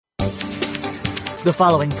The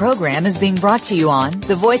following program is being brought to you on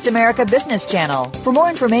the Voice America Business Channel. For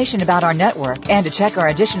more information about our network and to check our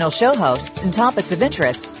additional show hosts and topics of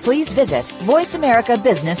interest, please visit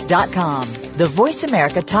voiceamericabusiness.com. The Voice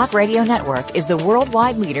America Talk Radio Network is the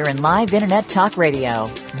worldwide leader in live Internet talk radio.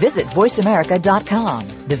 Visit voiceamerica.com.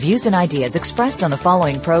 The views and ideas expressed on the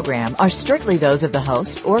following program are strictly those of the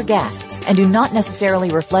host or guests and do not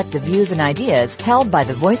necessarily reflect the views and ideas held by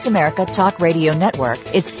the Voice America Talk Radio Network,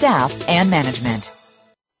 its staff, and management.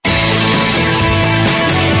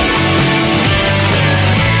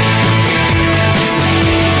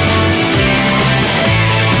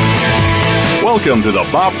 Welcome to the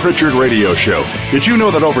Bob Pritchard Radio Show. Did you know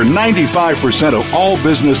that over 95% of all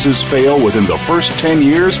businesses fail within the first 10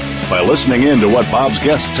 years? By listening in to what Bob's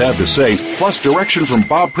guests have to say, plus direction from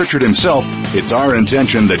Bob Pritchard himself, it's our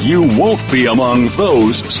intention that you won't be among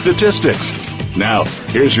those statistics. Now,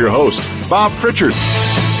 here's your host, Bob Pritchard.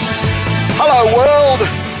 Hello, world.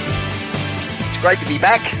 It's great to be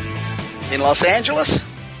back in Los Angeles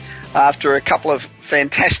after a couple of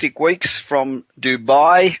fantastic weeks from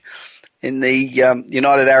Dubai, in the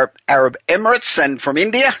United Arab Emirates, and from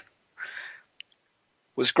India. It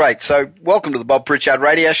was great. So welcome to the Bob Pritchard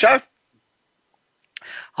Radio Show.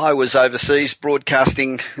 I was overseas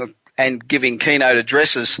broadcasting and giving keynote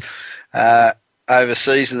addresses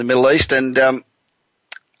overseas in the Middle East, and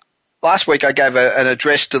last week I gave an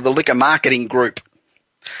address to the Liquor Marketing Group,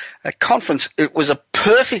 a conference. It was a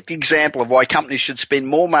perfect example of why companies should spend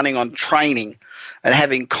more money on training and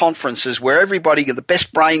having conferences where everybody, the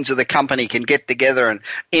best brains of the company, can get together and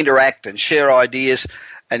interact and share ideas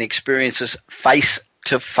and experiences face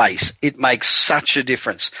to face. It makes such a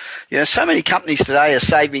difference. You know, so many companies today are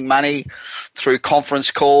saving money through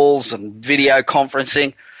conference calls and video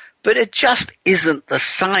conferencing, but it just isn't the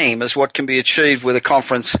same as what can be achieved with a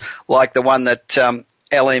conference like the one that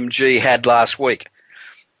LMG had last week.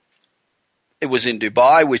 It was in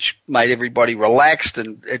Dubai, which made everybody relaxed,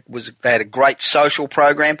 and they had a great social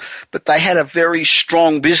program, but they had a very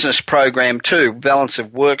strong business program too, balance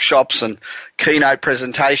of workshops and keynote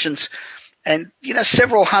presentations, and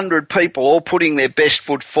several hundred people all putting their best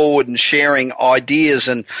foot forward and sharing ideas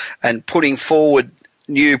and putting forward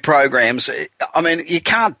new programs. I mean, you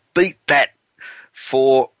can't beat that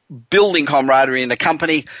for building camaraderie in the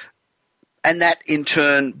company, and that in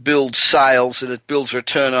turn builds sales and it builds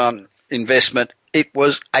return on investment. It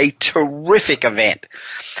was a terrific event,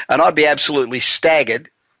 and I'd be absolutely staggered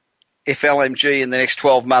if LMG in the next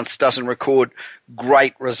 12 months doesn't record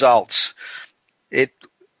great results.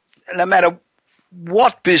 No matter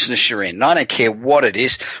what business you're in, I don't care what it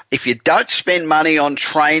is, if you don't spend money on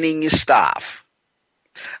training your staff,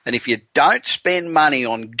 and if you don't spend money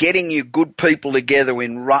on getting your good people together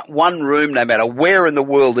in one room, no matter where in the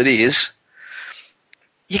world it is,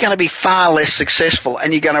 you're going to be far less successful,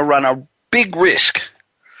 and you're going to run a big risk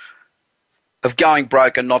of going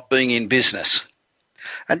broke and not being in business.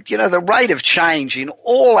 And, the rate of change in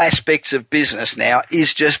all aspects of business now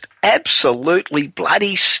is just absolutely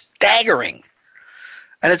bloody staggering.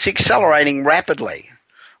 And it's accelerating rapidly.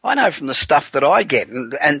 I know from the stuff that I get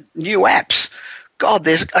and new apps, God,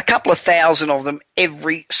 there's a couple of thousand of them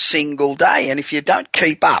every single day. And if you don't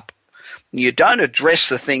keep up and you don't address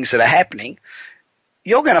the things that are happening,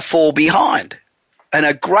 you're going to fall behind. And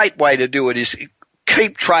a great way to do it is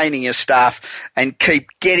keep training your staff and keep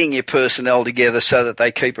getting your personnel together so that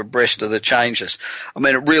they keep abreast of the changes. I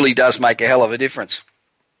mean, it really does make a hell of a difference.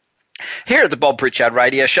 Here at the Bob Pritchard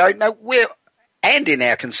Radio Show, and in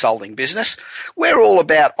our consulting business, we're all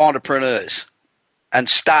about entrepreneurs and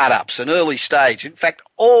startups and early stage. In fact,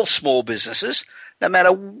 all small businesses, no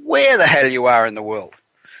matter where the hell you are in the world.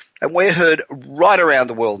 And we're heard right around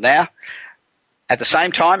the world now. At the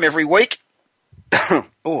same time, every week, no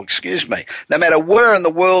matter where in the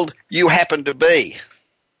world you happen to be.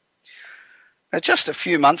 Now, just a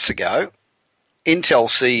few months ago, Intel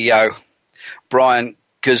CEO Brian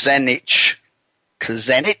Krzanich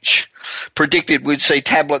predicted we'd see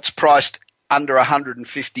tablets priced under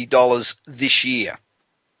 $150 this year.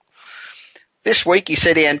 This week, he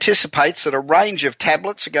said he anticipates that a range of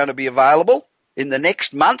tablets are going to be available in the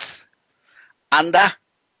next month under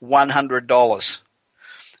 $100.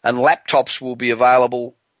 And laptops will be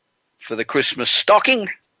available for the Christmas stocking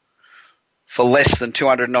for less than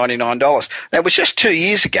 $299. Now, it was just 2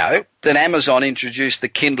 years ago that Amazon introduced the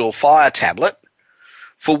Kindle Fire tablet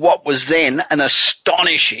for what was then an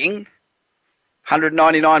astonishing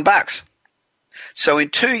 $199. So in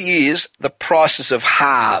 2 years, the prices have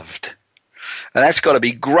halved. And that's got to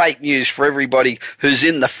be great news for everybody who's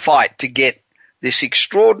in the fight to get this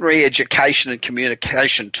extraordinary education and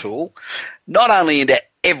communication tool, not only into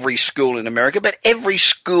every school in America, but every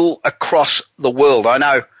school across the world. I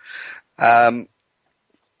know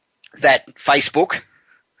that Facebook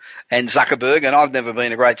and Zuckerberg, and I've never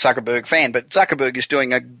been a great Zuckerberg fan, but Zuckerberg is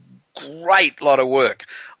doing a great lot of work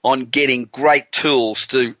on getting great tools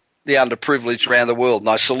to the underprivileged around the world, and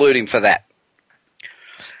I salute him for that.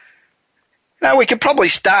 Now, we could probably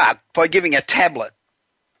start by giving a tablet,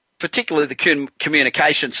 particularly the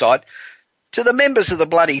communication side, to the members of the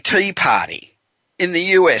bloody Tea Party in the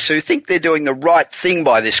US who think they're doing the right thing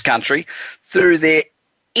by this country through their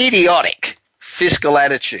idiotic fiscal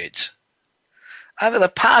attitudes. Over the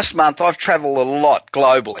past month, I've travelled a lot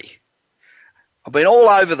globally. I've been all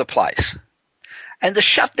over the place. And the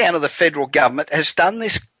shutdown of the federal government has done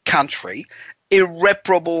this country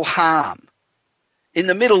irreparable harm. In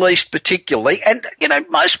the Middle East particularly, and, you know,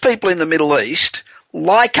 most people in the Middle East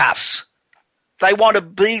like us. They want to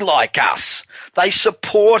be like us. They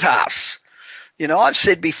support us. You know, I've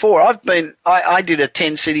said before, I did a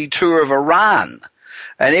 10-city tour of Iran,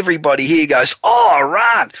 and everybody here goes, oh,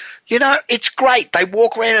 Iran. You know, it's great. They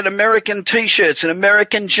walk around in American T-shirts and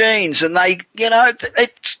American jeans, and they, you know,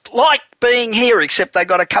 it's like being here, except they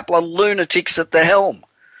got a couple of lunatics at the helm.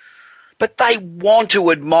 But they want to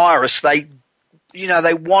admire us. They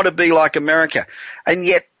want to be like America. And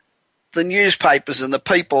yet the newspapers and the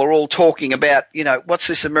people are all talking about, you know, what's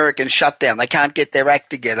this American shutdown? They can't get their act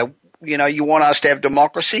together. You know, you want us to have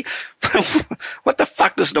democracy? What the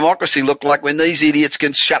fuck does democracy look like when these idiots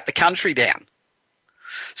can shut the country down?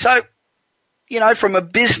 So, you know, from a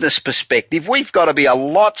business perspective, we've got to be a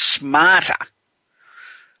lot smarter.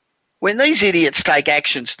 When these idiots take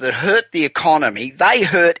actions that hurt the economy, they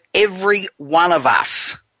hurt every one of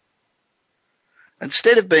us.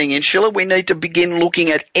 Instead of being insular, we need to begin looking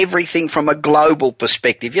at everything from a global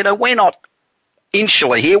perspective. You know, we're not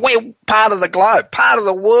insular here. We're part of the globe, part of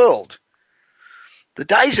the world. The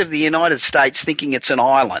days of the United States thinking it's an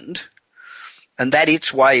island and that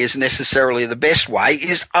its way is necessarily the best way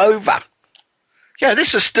is over. You know,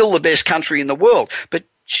 this is still the best country in the world, but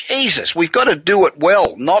Jesus, we've got to do it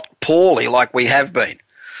well, not poorly like we have been.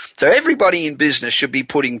 So everybody in business should be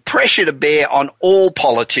putting pressure to bear on all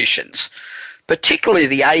politicians, particularly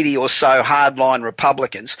the 80 or so hardline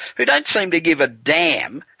Republicans who don't seem to give a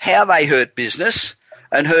damn how they hurt business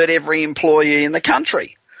and hurt every employee in the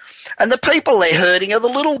country. And the people they're hurting are the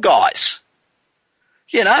little guys.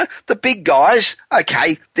 You know, the big guys,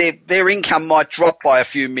 okay, their income might drop by a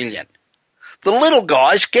few million. The little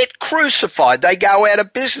guys get crucified. They go out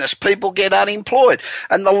of business. People get unemployed.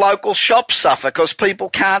 And the local shops suffer because people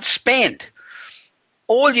can't spend.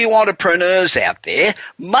 All you entrepreneurs out there,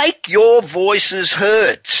 make your voices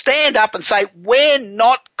heard. Stand up and say, we're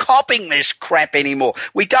not copying this crap anymore.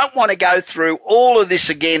 We don't want to go through all of this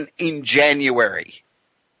again in January.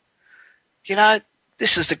 You know,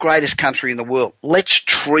 this is the greatest country in the world. Let's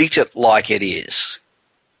treat it like it is.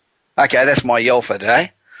 Okay, that's my yell for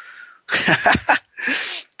today.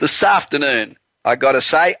 This afternoon, I got to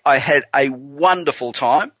say, I had a wonderful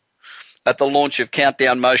time at the launch of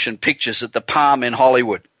Countdown Motion Pictures at the Palm in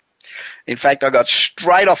Hollywood. In fact, I got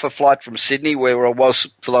straight off a flight from Sydney, where I was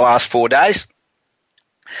for the last 4 days,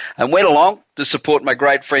 and went along to support my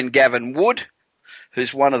great friend Gavin Wood,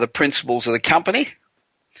 who's one of the principals of the company.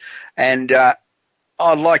 And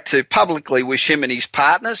I'd like to publicly wish him and his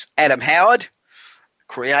partners, Adam Howard,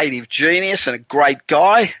 creative genius and a great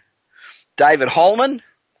guy, David Holman.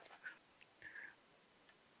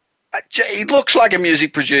 He looks like a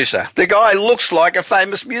music producer. The guy looks like a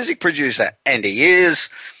famous music producer, and he is.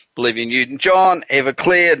 Olivia Newton-John,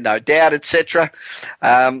 Everclear, No Doubt, etc.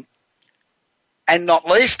 And not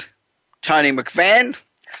least, Tony McVan,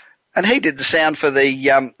 and he did the sound for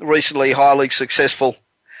the recently highly successful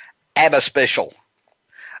ABBA special.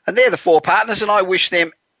 And they're the four partners, and I wish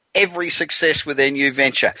them every success with their new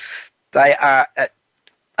venture. They are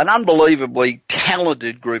an unbelievably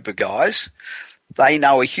talented group of guys. They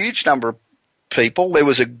know a huge number of people. There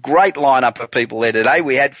was a great lineup of people there today.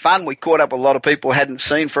 We had fun. We caught up with a lot of people I hadn't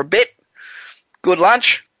seen for a bit. Good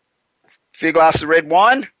lunch, a few glasses of red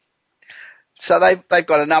wine. So they've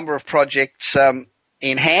got a number of projects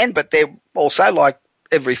in hand, but they're also, like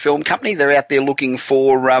every film company, they're out there looking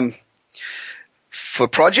for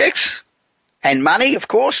projects and money, of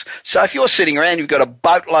course. So if you're sitting around, you've got a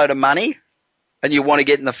boatload of money and you want to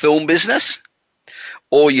get in the film business,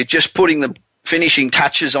 or you're just putting the finishing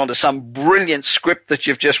touches onto some brilliant script that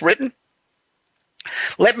you've just written,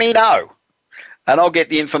 let me know and I'll get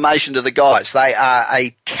the information to the guys. They are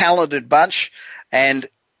a talented bunch and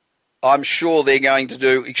I'm sure they're going to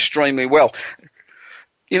do extremely well.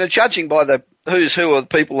 You know, judging by the who's who of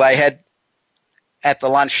the people they had at the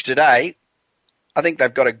lunch today, I think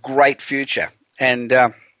they've got a great future. And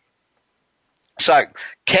so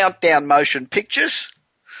Countdown Motion Pictures,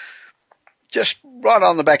 just right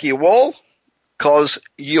on the back of your wall, because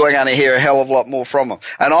you are going to hear a hell of a lot more from them.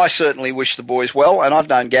 And I certainly wish the boys well, and I've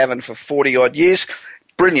known Gavin for 40-odd years.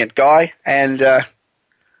 Brilliant guy, and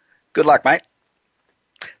good luck, mate.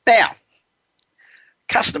 Now,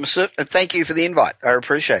 customer service, and thank you for the invite. I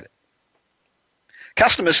appreciate it.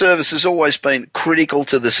 Customer service has always been critical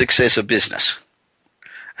to the success of business.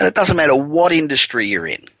 And it doesn't matter what industry you're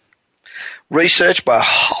in. Research by a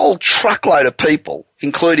whole truckload of people,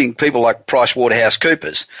 including people like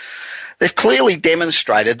PricewaterhouseCoopers, they've clearly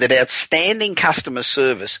demonstrated that outstanding customer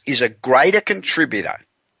service is a greater contributor.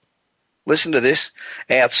 Listen to this.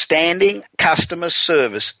 Outstanding customer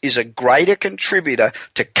service is a greater contributor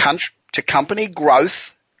to company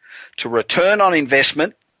growth, to return on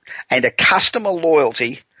investment, and to customer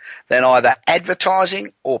loyalty than either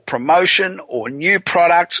advertising or promotion or new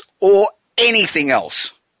products or anything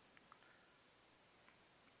else.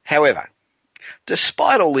 However,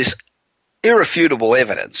 despite all this irrefutable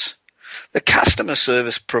evidence, the customer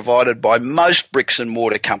service provided by most bricks and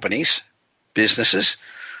mortar companies, businesses,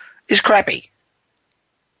 is crappy.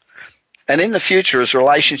 And in the future, as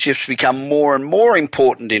relationships become more and more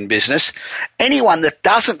important in business, anyone that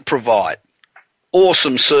doesn't provide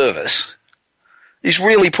awesome service is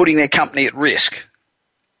really putting their company at risk.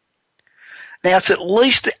 Now, it's at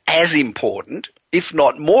least as important, if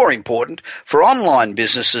not more important, for online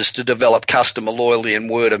businesses to develop customer loyalty and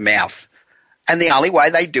word of mouth. And the only way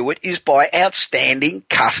they do it is by outstanding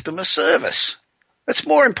customer service. It's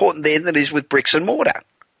more important then than it is with bricks and mortar.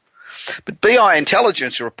 But BI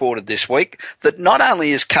Intelligence reported this week that not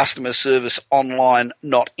only is customer service online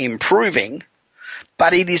not improving,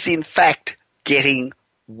 but it is in fact getting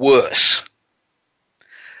worse.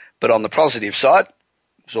 But on the positive side,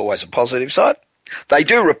 there's always a positive side, they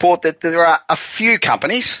do report that there are a few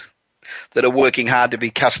companies that are working hard to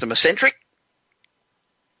be customer-centric.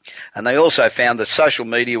 And they also found that social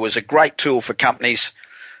media was a great tool for companies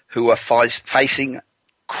who are facing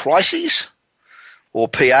crises or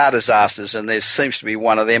PR disasters, and there seems to be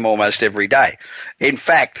one of them almost every day. In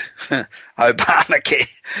fact, Obamacare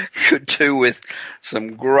could do with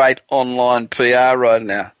some great online PR right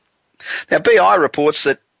now. Now, BI reports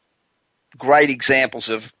that great examples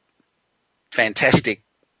of fantastic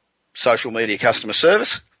social media customer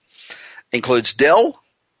service includes Dell,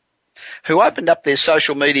 who opened up their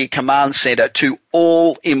social media command center to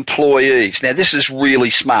all employees. Now, this is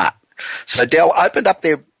really smart. So Dell opened up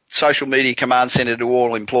their social media command center to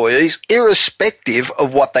all employees, irrespective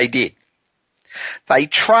of what they did. They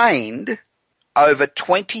trained over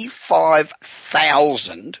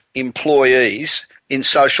 25,000 employees in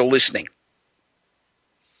social listening.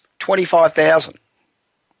 25,000.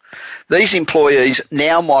 These employees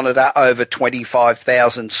now monitor over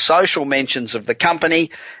 25,000 social mentions of the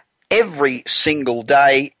company every single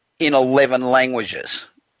day in 11 languages.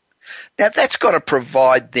 Now, that's got to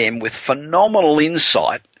provide them with phenomenal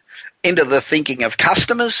insight into the thinking of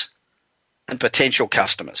customers and potential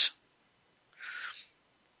customers.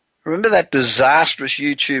 Remember that disastrous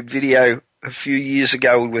YouTube video a few years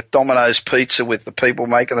ago with Domino's Pizza, with the people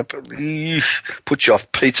making the put you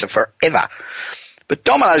off pizza forever? But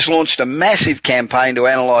Domino's launched a massive campaign to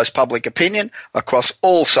analyse public opinion across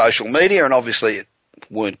all social media, and obviously it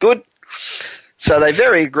weren't good. So they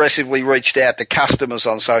very aggressively reached out to customers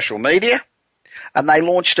on social media, and they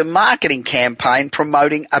launched a marketing campaign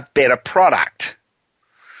promoting a better product.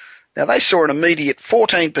 Now, they saw an immediate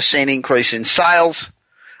 14% increase in sales,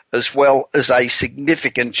 as well as a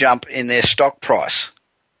significant jump in their stock price.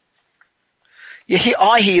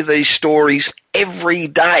 I hear these stories every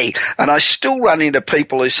day, and I still run into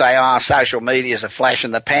people who say, social media is a flash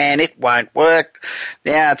in the pan, it won't work.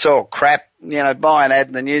 Now it's all crap, buy an ad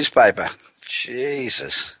in the newspaper.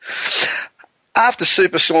 Jesus. After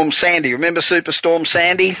Superstorm Sandy, remember Superstorm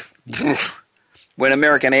Sandy? When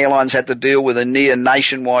American Airlines had to deal with a near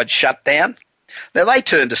nationwide shutdown? Now, they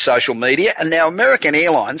turned to social media, and now American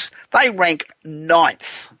Airlines, they rank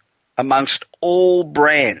 9th amongst all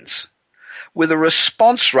brands with a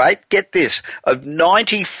response rate, get this, of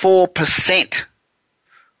 94%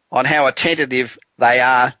 on how attentive they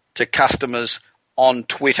are to customers on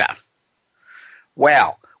Twitter.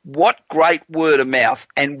 Wow, what great word of mouth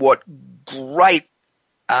and what great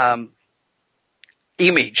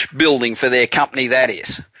image building for their company that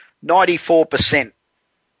is. 94%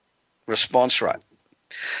 response rate.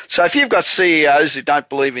 So if you've got CEOs who don't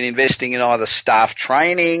believe in investing in either staff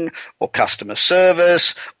training or customer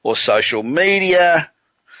service or social media,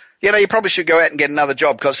 you probably should go out and get another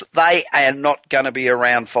job, because they are not going to be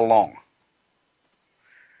around for long.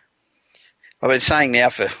 I've been saying now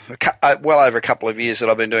for well over a couple of years that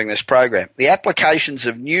I've been doing this program. The applications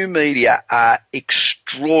of new media are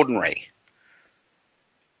extraordinary.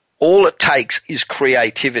 All it takes is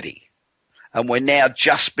creativity, and we're now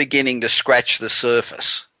just beginning to scratch the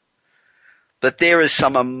surface. But there is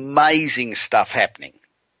some amazing stuff happening.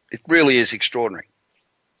 It really is extraordinary.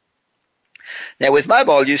 Now, with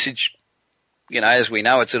mobile usage, as we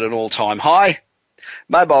know, it's at an all-time high.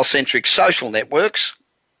 Mobile-centric social networks,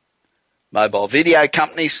 mobile video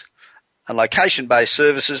companies, and location-based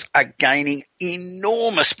services are gaining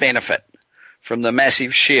enormous benefit from the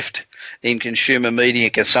massive shift in consumer media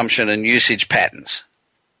consumption and usage patterns.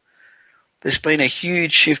 There's been a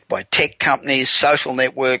huge shift by tech companies, social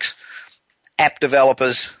networks, app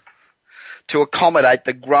developers to accommodate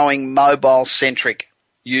the growing mobile-centric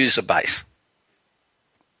user base.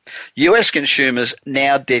 US consumers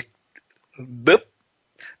now dedicate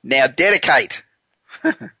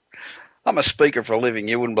I'm a speaker for a living,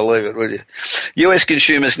 you wouldn't believe it, would you? US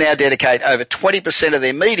consumers now dedicate over 20% of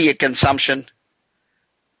their media consumption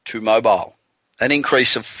to mobile, an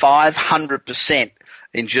increase of 500%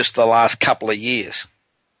 in just the last couple of years.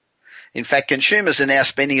 In fact, consumers are now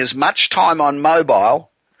spending as much time on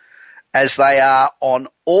mobile as they are on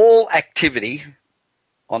all activity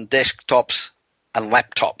on desktops and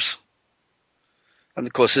laptops. And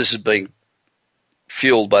of course, this has been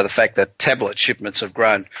fueled by the fact that tablet shipments have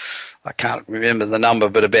grown, I can't remember the number,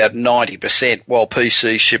 but about 90%, while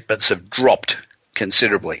PC shipments have dropped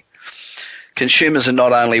considerably. Consumers are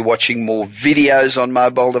not only watching more videos on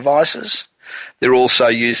mobile devices, they're also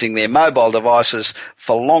using their mobile devices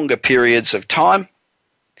for longer periods of time,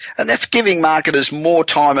 and that's giving marketers more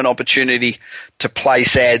time and opportunity to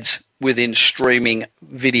place ads within streaming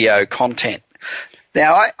video content.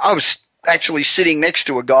 Now, I was actually sitting next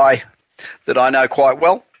to a guy that I know quite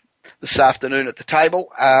well this afternoon at the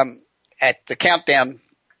table at the Countdown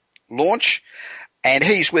launch, and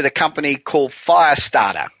he's with a company called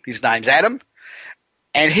Firestarter. His name's Adam,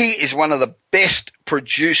 and he is one of the best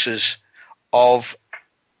producers of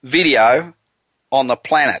video on the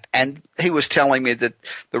planet. And he was telling me that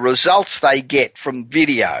the results they get from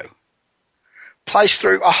video plays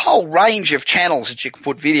through a whole range of channels that you can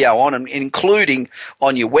put video on, and including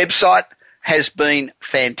on your website, has been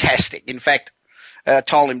fantastic. In fact, I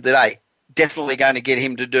told him today, definitely going to get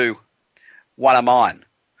him to do one of mine,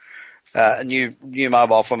 a new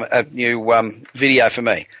mobile for me, a new video for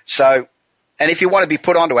me. So, and if you want to be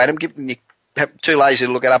put onto Adam, too lazy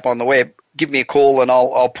to look it up on the web, give me a call and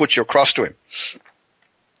I'll put you across to him.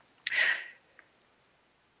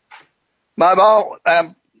 Mobile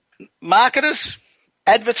marketers,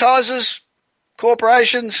 advertisers,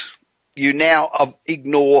 corporations, you now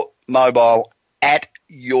ignore mobile at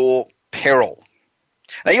your peril.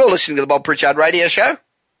 Now, you're listening to the Bob Pritchard Radio Show.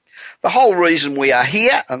 The whole reason we are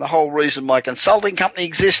here and the whole reason my consulting company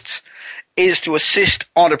exists is to assist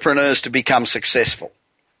entrepreneurs to become successful.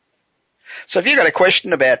 So if you've got a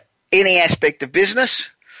question about any aspect of business,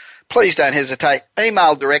 please don't hesitate.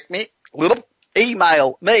 Email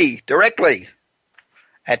me directly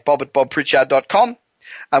at bob@bobpritchard.com,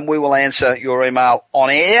 and we will answer your email on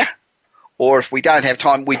air, or if we don't have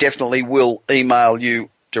time, we definitely will email you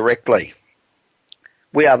directly.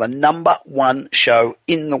 We are the number one show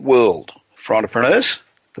in the world for entrepreneurs,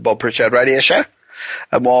 the Bob Pritchard Radio Show.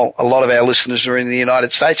 And while a lot of our listeners are in the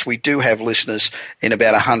United States, we do have listeners in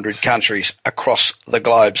about 100 countries across the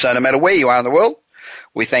globe. So no matter where you are in the world,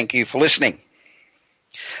 we thank you for listening.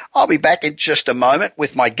 I'll be back in just a moment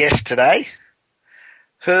with my guest today,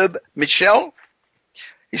 Herb Mitchell.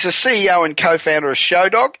 He's the CEO and co-founder of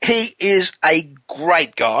ShowDog. He is a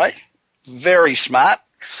great guy, very smart,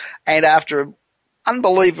 and after an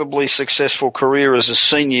unbelievably successful career as a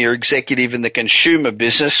senior executive in the consumer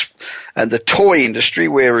business and the toy industry,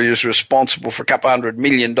 where he was responsible for a couple $100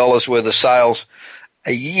 million worth of sales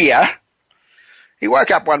a year, he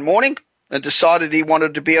woke up one morning and decided he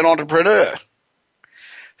wanted to be an entrepreneur.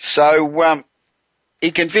 So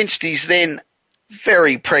he convinced his then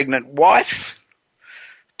very pregnant wife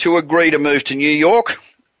to agree to move to New York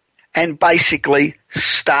and basically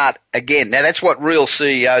start again. Now, that's what real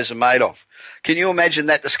CEOs are made of. Can you imagine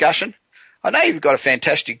that discussion? I know you've got a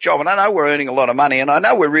fantastic job, and I know we're earning a lot of money, and I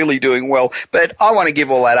know we're really doing well, but I want to give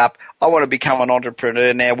all that up. I want to become an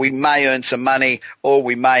entrepreneur now. We may earn some money or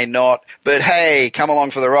we may not, but hey, come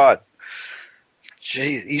along for the ride.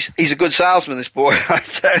 Gee, he's a good salesman, this boy, I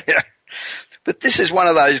tell you. But this is one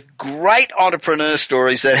of those great entrepreneur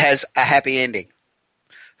stories that has a happy ending.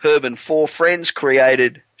 Herb and 4 friends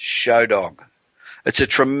created ShowDog, It's a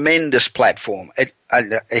tremendous platform.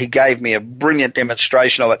 He gave me a brilliant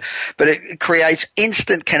demonstration of it, but it creates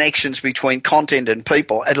instant connections between content and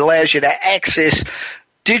people. It allows you to access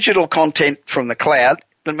digital content from the cloud,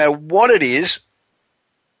 no matter what it is,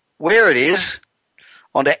 where it is,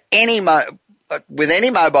 onto with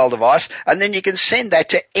any mobile device, and then you can send that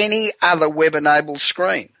to any other web-enabled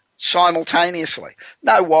screen simultaneously.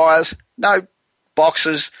 No wires, no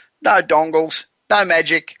boxes, no dongles, no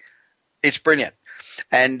magic. It's brilliant.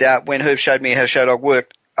 And when Herb showed me how Showdog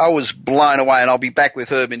worked, I was blown away, and I'll be back with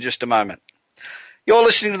Herb in just a moment. You're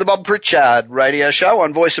listening to the Bob Pritchard Radio Show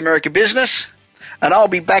on Voice America Business, and I'll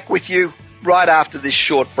be back with you right after this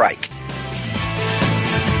short break.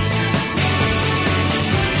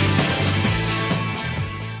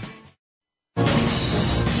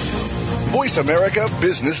 Voice America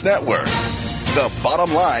Business Network, the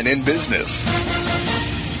bottom line in business.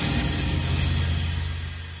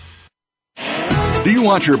 Do you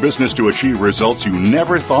want your business to achieve results you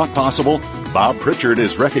never thought possible? Bob Pritchard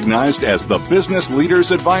is recognized as the Business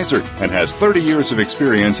Leader's Advisor and has 30 years of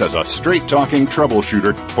experience as a straight-talking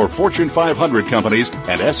troubleshooter for Fortune 500 companies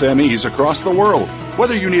and SMEs across the world.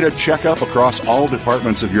 Whether you need a checkup across all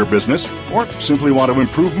departments of your business or simply want to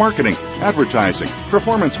improve marketing, advertising,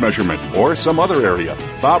 performance measurement, or some other area,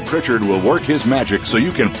 Bob Pritchard will work his magic so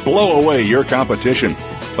you can blow away your competition.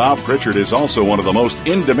 Bob Pritchard is also one of the most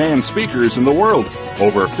in-demand speakers in the world.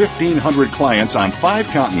 Over 1,500 clients on 5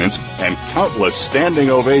 continents and countless standing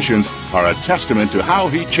ovations are a testament to how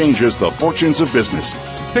he changes the fortunes of business.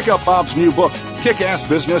 Pick up Bob's new book, Kick-Ass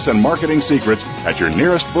Business and Marketing Secrets, at your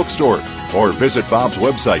nearest bookstore, or visit Bob's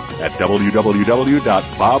website at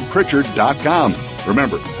www.bobpritchard.com.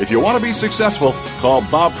 Remember, if you want to be successful, call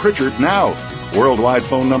Bob Pritchard now. Worldwide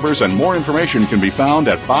phone numbers and more information can be found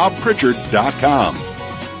at bobpritchard.com.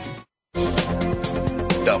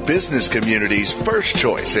 The business community's first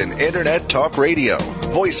choice in Internet Talk Radio.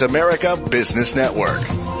 Voice America Business Network.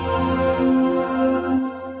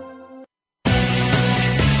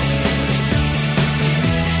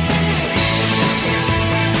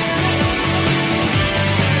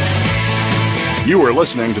 You are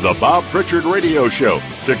listening to the Bob Pritchard Radio Show.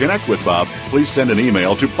 To connect with Bob, please send an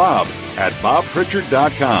email to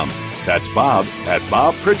bob@bobpritchard.com. That's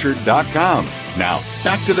bob@bobpritchard.com. Now,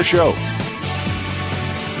 back to the show.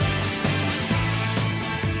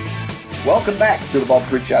 Welcome back to the Bob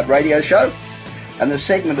Pritchard Radio Show, and the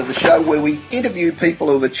segment of the show where we interview people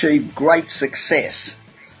who have achieved great success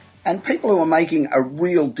and people who are making a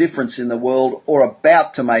real difference in the world or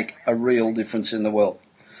about to make a real difference in the world.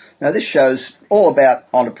 Now, this show's all about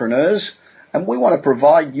entrepreneurs, and we want to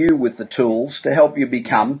provide you with the tools to help you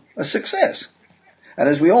become a success. And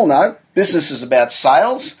as we all know, business is about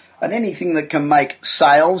sales, and anything that can make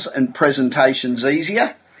sales and presentations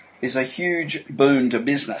easier is a huge boon to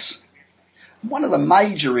business. One of the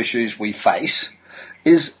major issues we face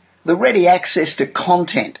is the ready access to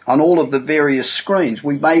content on all of the various screens.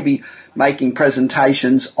 We may be making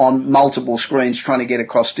presentations on multiple screens trying to get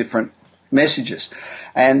across different messages.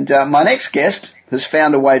 And my next guest has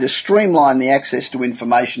found a way to streamline the access to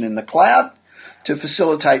information in the cloud to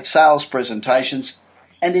facilitate sales presentations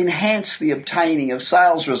and enhance the obtaining of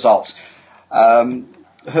sales results.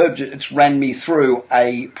 Herb just ran me through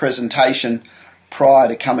a presentation prior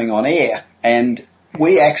to coming on air, and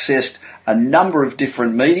we accessed a number of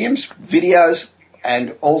different mediums, videos,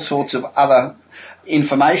 and all sorts of other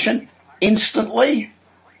information instantly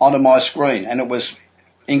onto my screen, and it was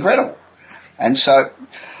incredible. And so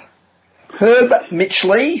Herb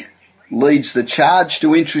Mitchley leads the charge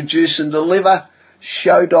to introduce and deliver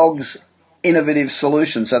Showdog's innovative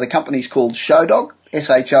solution. So the company's called Showdog,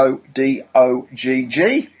 Shodogg,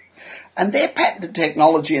 and their patented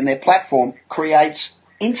technology and their platform creates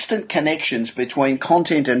instant connections between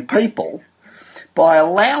content and people by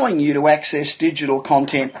allowing you to access digital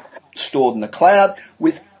content stored in the cloud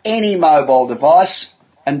with any mobile device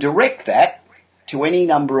and direct that to any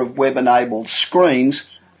number of web-enabled screens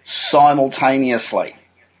simultaneously.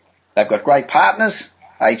 They've got great partners,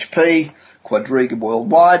 HP, Quadriga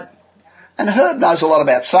Worldwide, and Herb knows a lot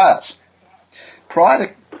about sales. Prior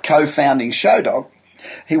to co-founding Showdog,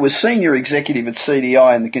 he was senior executive at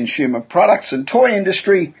CDI in the consumer products and toy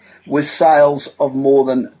industry with sales of more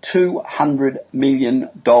than $200 million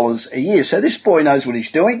a year. So this boy knows what he's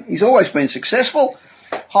doing. He's always been successful.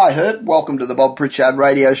 Hi, Herb. Welcome to the Bob Pritchard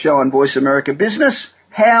Radio Show on Voice America Business.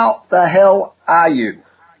 How the hell are you?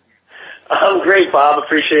 I'm great, Bob.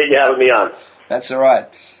 Appreciate you having me on. That's all right.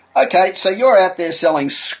 Okay, so you're out there selling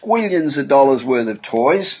squillions of dollars worth of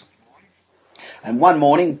toys. And one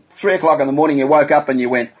morning, 3 o'clock in the morning, you woke up and you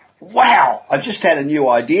went, wow, I just had a new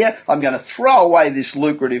idea. I'm going to throw away this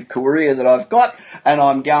lucrative career that I've got, and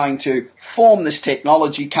I'm going to form this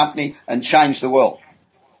technology company and change the world.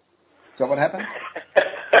 Is that what happened?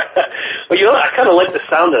 Well, I kind of like the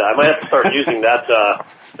sound of that. I might have to start using that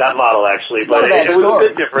model, actually, but it was a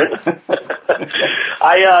bit different.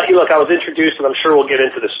 I was introduced, and I'm sure we'll get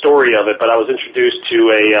into the story of it, but I was introduced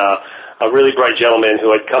to a really bright gentleman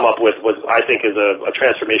who had come up with what I think is a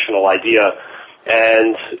transformational idea.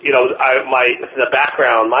 And, my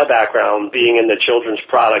background being in the children's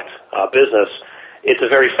product business, it's a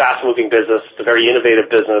very fast-moving business. It's a very innovative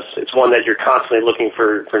business. It's one that you're constantly looking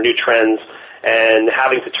for new trends and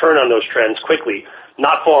having to turn on those trends quickly.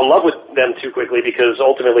 Not fall in love with them too quickly, because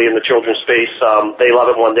ultimately in the children's space, they love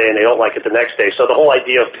it one day and they don't like it the next day. So the whole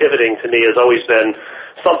idea of pivoting to me has always been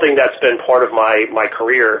something that's been part of my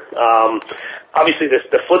career. Obviously,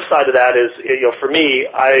 the flip side of that is, for me,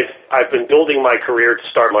 I've been building my career to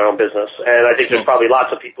start my own business, and I think there's probably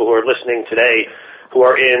lots of people who are listening today who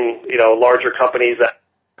are in larger companies that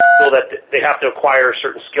feel that they have to acquire a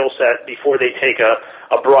certain skill set before they take a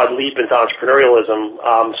broad leap into entrepreneurialism.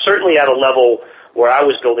 Certainly at a level where I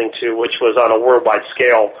was building to, which was on a worldwide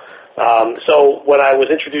scale. So when I was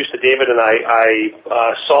introduced to David and I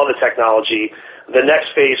saw the technology, the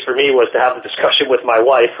next phase for me was to have a discussion with my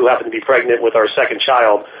wife, who happened to be pregnant with our second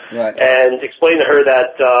child, right, and explain to her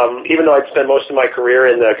that even though I'd spent most of my career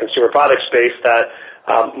in the consumer product space, that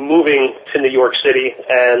moving to New York City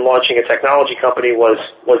and launching a technology company was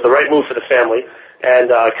the right move for the family,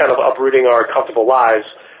 and kind of uprooting our comfortable lives.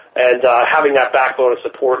 And having that backbone of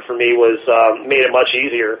support for me made it much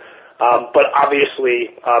easier. But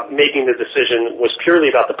obviously, making the decision was purely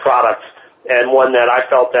about the product, and one that I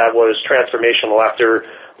felt that was transformational after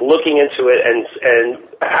looking into it and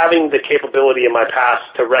having the capability in my past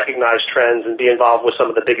to recognize trends and be involved with some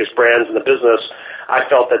of the biggest brands in the business. I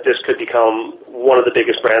felt that this could become one of the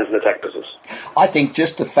biggest brands in the tech business. I think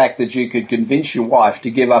just the fact that you could convince your wife to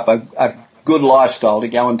give up a good lifestyle to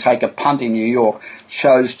go and take a punt in New York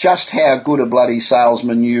shows just how good a bloody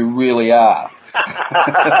salesman you really are.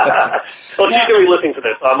 Well, she's going to be listening to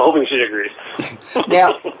this. I'm hoping she agrees.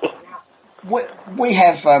 Now, we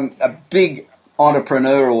have a big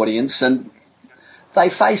entrepreneur audience, and they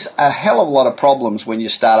face a hell of a lot of problems when you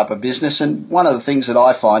start up a business. And one of the things that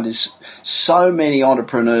I find is so many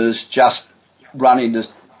entrepreneurs just run into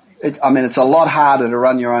it's a lot harder to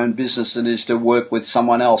run your own business than it is to work with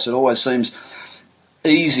someone else. It always seems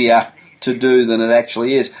easier to do than it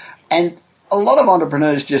actually is. And a lot of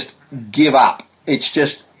entrepreneurs just give up. It's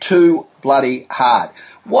just too bloody hard.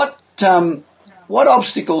 What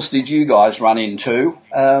obstacles did you guys run into,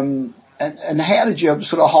 and how did you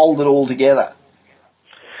sort of hold it all together?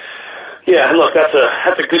 Yeah, look, that's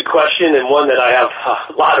a good question, and one that I have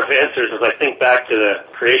a lot of answers as I think back to the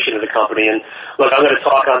creation of the company. And look, I'm going to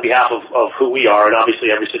talk on behalf of who we are, and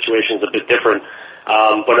obviously every situation is a bit different.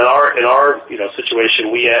 But in our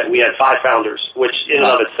situation, we had 5 founders, which in and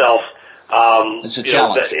of itself, it's a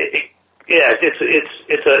challenge.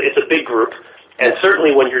 It's a big group, and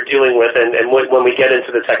certainly when you're dealing with and when we get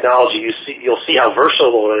into the technology, you'll see how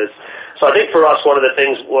versatile it is. So I think for us, one of the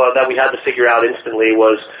things that we had to figure out instantly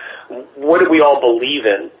was, what do we all believe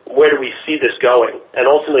in? Where do we see this going? And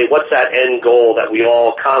ultimately, what's that end goal that we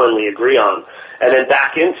all commonly agree on? And then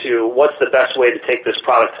back into what's the best way to take this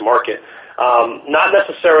product to market. Not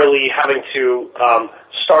necessarily having to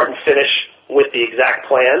start and finish with the exact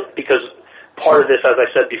plan, because part of this, as I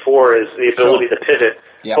said before, is the ability to pivot.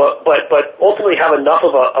 Yeah. But ultimately have enough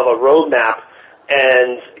of a roadmap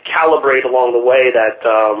and calibrate along the way that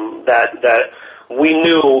we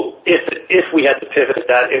knew if we had to pivot,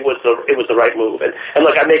 that it was the right move. And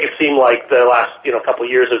look, I make it seem like the last couple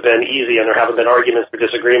of years have been easy, and there haven't been arguments or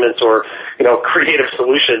disagreements or creative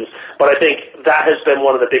solutions. But I think that has been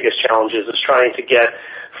one of the biggest challenges, is trying to get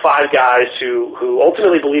 5 guys who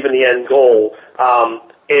ultimately believe in the end goal.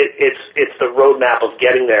 It's the roadmap of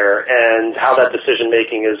getting there and how that decision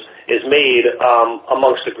making is made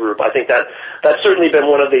amongst the group. I think that's certainly been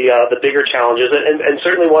one of the bigger challenges, and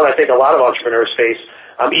certainly one I think a lot of entrepreneurs face.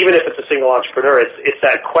 Even if it's a single entrepreneur, it's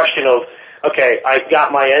that question of, okay, I've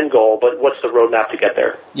got my end goal, but what's the roadmap to get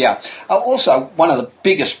there? Yeah. Also, one of the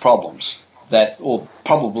biggest problems or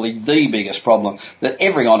probably the biggest problem that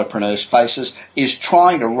every entrepreneur faces is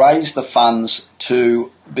trying to raise the funds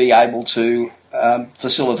to be able to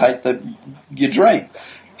facilitate your dream.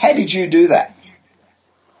 How did you do that?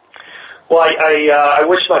 Well, I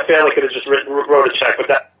wish my family could have just wrote a check, but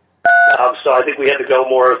that. So I think we had to go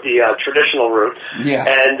more of the traditional route. Yeah.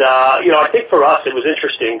 And I think for us it was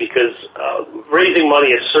interesting because raising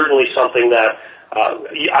money is certainly something that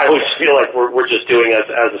I always feel like we're just doing as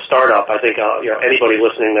a startup. I think anybody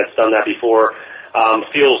listening that's done that before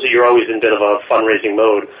feels that you're always in a bit of a fundraising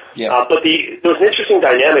mode. Yeah. But there was an interesting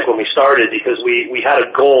dynamic when we started because we had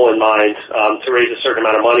a goal in mind to raise a certain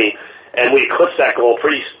amount of money, and we eclipsed that goal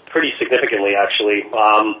pretty significantly, actually.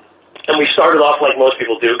 And we started off like most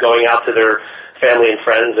people do, going out to their family and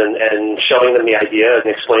friends and showing them the idea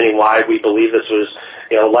and explaining why we believe this was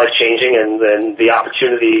life-changing and the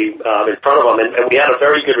opportunity in front of them. And we had a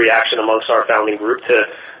very good reaction amongst our founding group to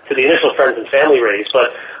the initial friends and family raise.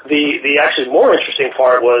 But the actually more interesting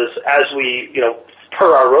part was as we,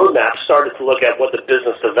 per our roadmap, started to look at what the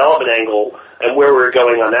business development angle and where we were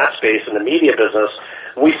going on that space in the media business,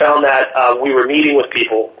 we found that we were meeting with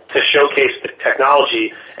people to showcase the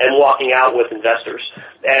technology and walking out with investors.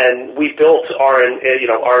 And we built our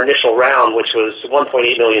initial round, which was $1.8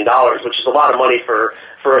 million, which is a lot of money for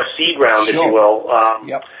a seed round, if you will.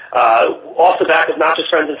 Yep. Off the back of not just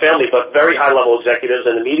friends and family, but very high-level executives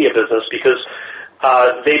in the media business, because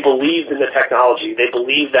they believed in the technology. They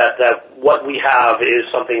believe that what we have is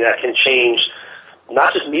something that can change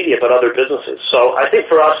not just media, but other businesses. So I think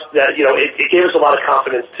for us that, it gave us a lot of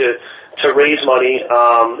confidence to raise money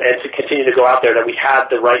and to continue to go out there, that we had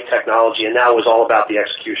the right technology, and now it was all about the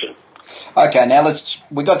execution. Okay, now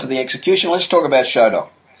we got to the execution. Let's talk about Showdog.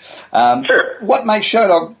 Sure. What makes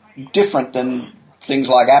Showdog different than things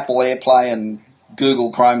like Apple AirPlay and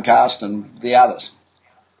Google Chromecast and the others?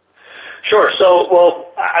 Sure. So,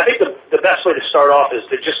 I think the best way to start off is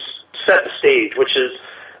to just set the stage, which is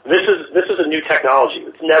this is a new technology.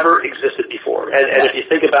 It's never existed before. And if you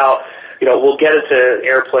think about, we'll get into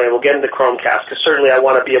AirPlay, we'll get into Chromecast, because certainly I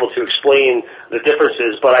want to be able to explain the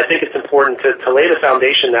differences, but I think it's important to lay the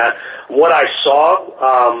foundation that what I saw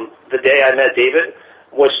the day I met David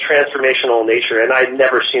was transformational in nature, and I'd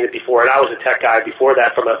never seen it before, and I was a tech guy before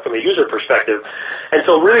that from a user perspective. And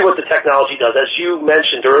so really what the technology does, as you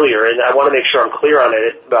mentioned earlier, and I want to make sure I'm clear on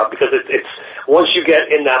it, because it's once you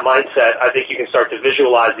get in that mindset, I think you can start to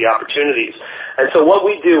visualize the opportunities. And so what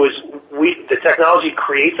we do is the technology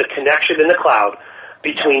creates a connection in the cloud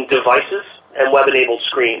between devices and web-enabled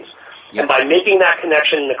screens. Yep. And by making that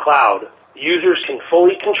connection in the cloud, users can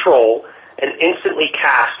fully control and instantly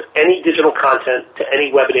cast any digital content to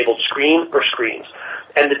any web-enabled screen or screens.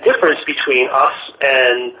 And the difference between us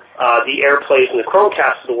and the AirPlays and the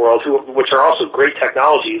Chromecasts of the world, which are also great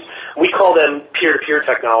technologies, we call them peer-to-peer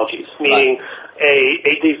technologies, meaning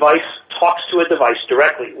a device talks to a device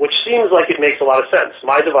directly, which seems like it makes a lot of sense.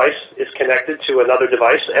 My device is connected to another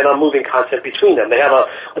device, and I'm moving content between them. They have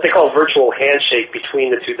what they call a virtual handshake between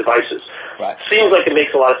the two devices. Right. Seems like it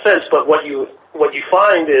makes a lot of sense, but what you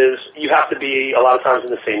find is you have to be a lot of times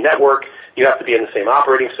in the same network, you have to be in the same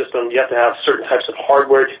operating system, you have to have certain types of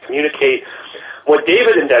hardware to communicate. What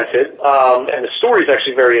David invented, and the story is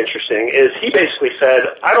actually very interesting, is he basically said,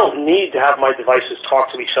 I don't need to have my devices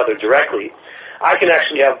talk to each other directly. I can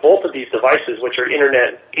actually have both of these devices, which are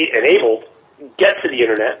internet-enabled, get to the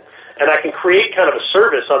internet, and I can create kind of a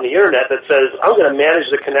service on the internet that says, I'm going to manage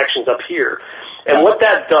the connections up here. And what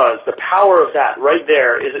that does, the power of that right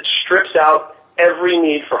there, is it strips out every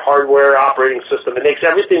need for hardware, operating system. It makes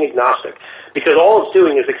everything agnostic, because all it's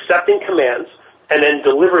doing is accepting commands and then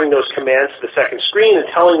delivering those commands to the second screen and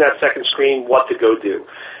telling that second screen what to go do.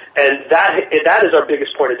 And that is our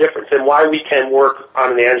biggest point of difference, and why we can work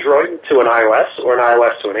on an Android to an iOS or an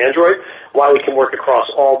iOS to an Android, why we can work across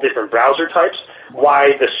all different browser types,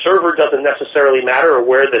 why the server doesn't necessarily matter or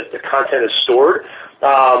where the content is stored.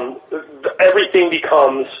 Everything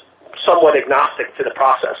becomes somewhat agnostic to the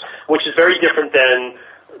process, which is very different than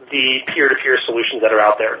the peer-to-peer solutions that are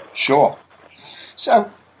out there. Sure.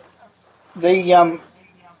 So, how's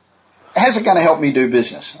it going to help me do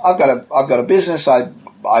business? I've got a business. I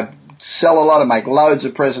sell a lot. I make loads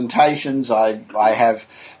of presentations. I have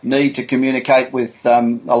need to communicate with a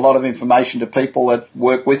lot of information to people that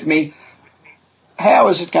work with me. How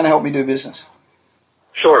is it going to help me do business?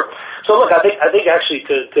 Sure. So look, I think actually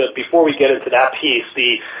to before we get into that piece,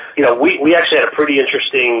 we actually had a pretty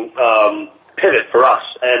interesting pivot for us,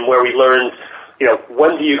 and where we learned,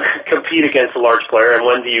 when do you compete against a large player and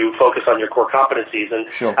when do you focus on your core competencies?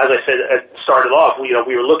 And sure. As I said, it started off, we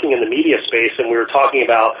were looking in the media space and we were talking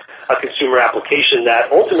about a consumer application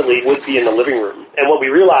that ultimately would be in the living room. And what we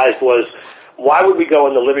realized was, why would we go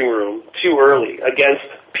in the living room too early against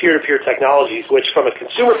peer-to-peer technologies, which from a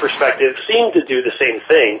consumer perspective seem to do the same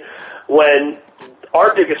thing, when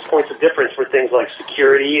our biggest points of difference were things like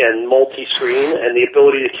security and multi-screen and the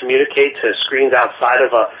ability to communicate to screens outside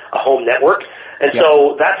of a home network. And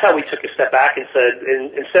so that's how we took a step back and said,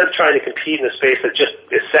 instead of trying to compete in a space that just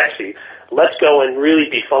is sexy, let's go and really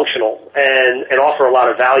be functional and offer a lot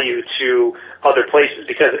of value to other places,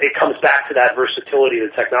 because it comes back to that versatility of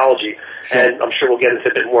the technology. Sure. And I'm sure we'll get into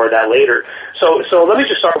a bit more of that later. So let me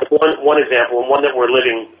just start with one example, and one that we're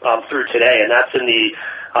living through today, and that's in the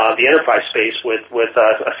enterprise space with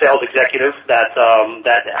a sales executive that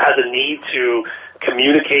has a need to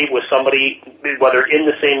communicate with somebody, whether in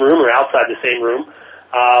the same room or outside the same room.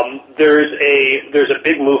 There's a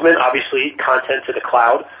big movement, obviously, content to the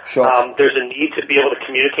cloud. Sure. There's a need to be able to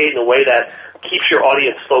communicate in a way that keeps your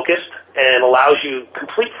audience focused and allows you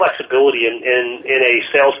complete flexibility in a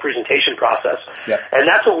sales presentation process. Yep. And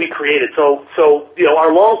that's what we created. So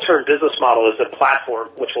our long-term business model is a platform,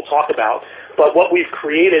 which we'll talk about. But what we've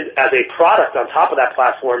created as a product on top of that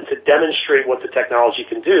platform to demonstrate what the technology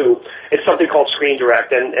can do is something called Screen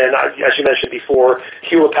Direct. And as you mentioned before,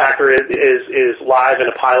 Hewlett-Packard is live in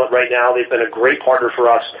a pilot right now. They've been a great partner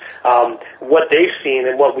for us. What they've seen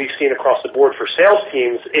and what we've seen across the board for sales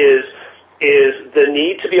teams is the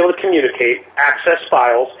need to be able to communicate, access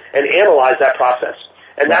files, and analyze that process.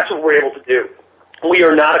 And that's what we're able to do. We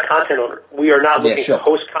are not a content owner. We are not looking to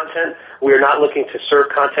host content. We are not looking to serve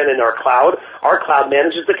content in our cloud. Our cloud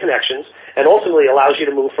manages the connections and ultimately allows you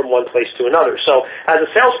to move from one place to another. So as a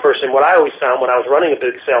salesperson, what I always found when I was running a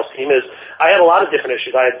big sales team is I had a lot of different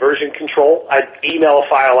issues. I had version control. I'd email a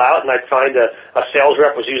file out, and I'd find a sales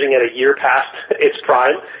rep was using it a year past its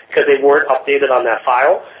prime because they weren't updated on that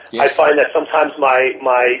file. Yes. I find that sometimes my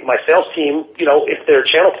sales team, if they're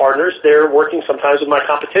channel partners, they're working sometimes with my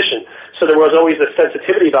competition. So there was always a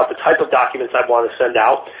sensitivity about the type of documents I'd want to send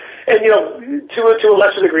out. And, to a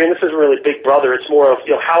lesser degree, and this isn't really Big Brother, it's more of,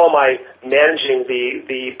 how am I managing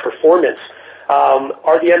the performance,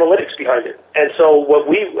 are the analytics behind it. And so what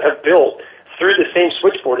we have built through the same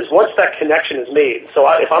switchboard is once that connection is made. So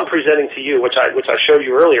if I'm presenting to you, which I showed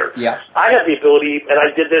you earlier, I have the ability, and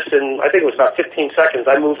I did this in, I think it was about 15 seconds.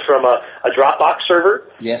 I moved from a Dropbox server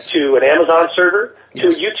to an Amazon server to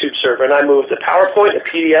a YouTube server, and I moved a PowerPoint, a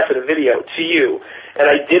PDF, and a video to you. And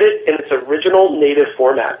I did it in its original native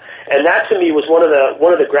format. And that to me was one of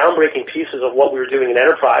the groundbreaking pieces of what we were doing in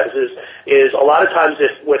enterprise is a lot of times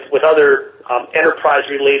with other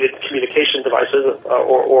enterprise-related communication devices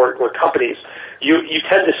or companies, you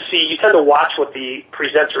tend to watch what the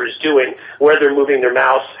presenter is doing, where they're moving their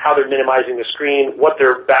mouse, how they're minimizing the screen, what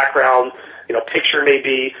their background picture may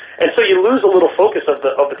be, and so you lose a little focus of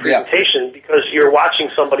the presentation because you're watching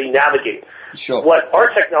somebody navigate. Sure. What our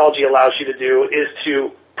technology allows you to do is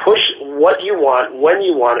to push what you want when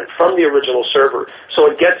you want it from the original server,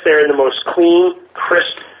 so it gets there in the most clean,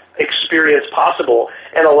 crisp experience possible,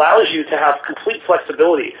 and allows you to have complete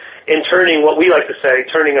flexibility in turning what we like to say,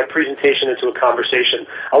 turning a presentation into a conversation.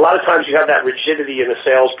 A lot of times you have that rigidity in a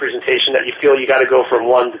sales presentation that you feel you got to go from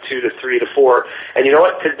 1 to 2 to 3 to 4. And you know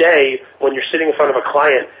what? Today, when you're sitting in front of a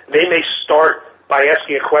client, they may start by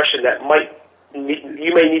asking a question that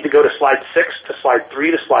you may need to go to slide 6 to slide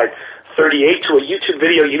 3 to slide 38 to a YouTube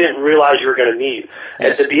video you didn't realize you were going to need.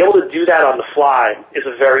 And to be able to do that on the fly is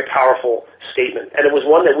a very powerful statement. And it was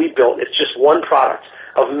one that we built. It's just one product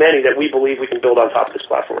of many that we believe we can build on top of this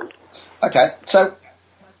platform. Okay, so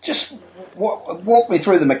just walk me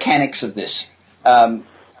through the mechanics of this.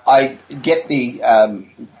 I get the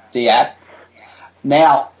app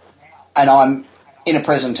now, and I'm in a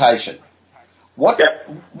presentation.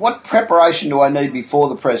 What preparation do I need before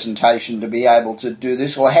the presentation to be able to do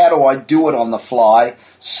this, or how do I do it on the fly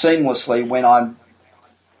seamlessly when I'm?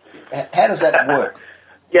 How does that work?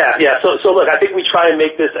 Yeah. So look, I think we try and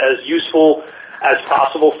make this as useful as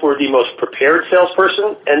possible for the most prepared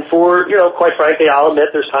salesperson, and for, quite frankly, I'll admit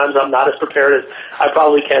there's times I'm not as prepared as I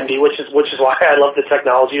probably can be, which is why I love the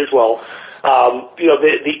technology as well.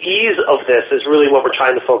 The ease of this is really what we're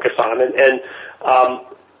trying to focus on, and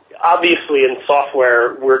obviously in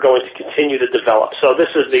software we're going to continue to develop. So this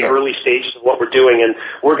is the early stages of what we're doing, and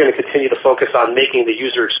we're going to continue to focus on making the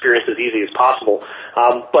user experience as easy as possible.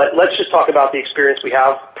 But let's just talk about the experience we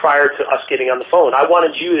have prior to us getting on the phone. I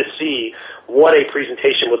wanted you to see what a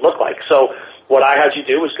presentation would look like. So what I had you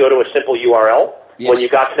do was go to a simple URL. Yes. When you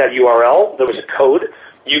got to that URL, there was a code.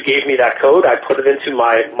 You gave me that code. I put it into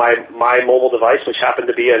my mobile device, which happened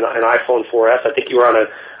to be an iPhone 4S. I think you were on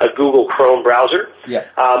a Google Chrome browser. Yeah.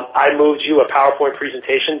 I moved you a PowerPoint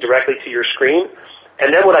presentation directly to your screen.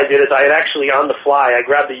 And then what I did is I had actually, on the fly, I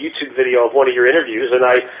grabbed the YouTube video of one of your interviews, and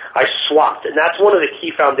I swapped. And that's one of the key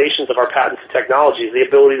foundations of our patented technology, is the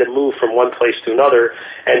ability to move from one place to another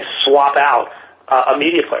and swap out a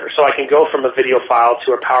media player. So I can go from a video file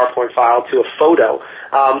to a PowerPoint file to a photo,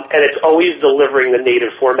 and it's always delivering the native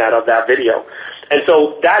format of that video. And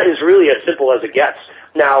so that is really as simple as it gets.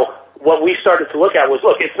 Now, what we started to look at was,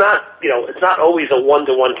 it's not always a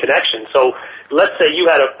one-to-one connection. So let's say you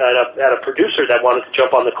had a producer that wanted to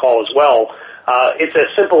jump on the call as well. It's as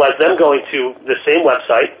simple as them going to the same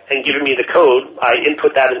website and giving me the code. I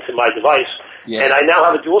input that into my device, and I now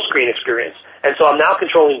have a dual screen experience. And so I'm now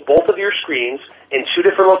controlling both of your screens in two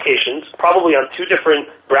different locations, probably on two different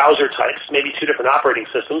browser types, maybe two different operating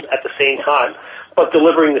systems at the same time, but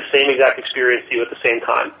delivering the same exact experience to you at the same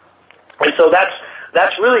time. And so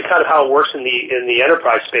that's really kind of how it works in the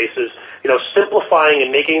enterprise space, is simplifying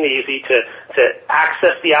and making it easy to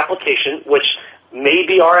access the application, which may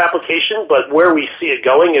be our application, but where we see it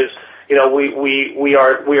going is, we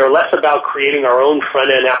are less about creating our own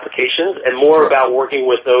front-end applications and more about working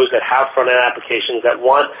with those that have front-end applications that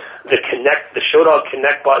want the Show Dog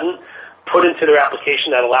Connect button put into their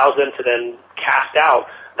application that allows them to then cast out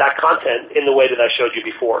that content in the way that I showed you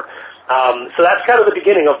before. So that's kind of the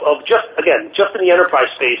beginning of just in the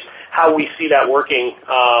enterprise space, how we see that working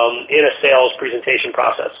in a sales presentation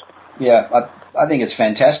process. Yeah, I think it's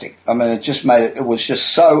fantastic. I mean, it was just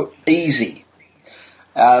so easy.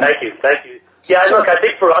 Thank you. Yeah, look, I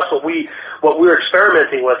think for us, what we're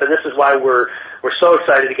experimenting with, and this is why we're so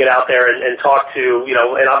excited to get out there and talk to,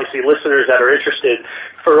 and obviously listeners that are interested.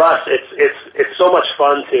 For us, it's so much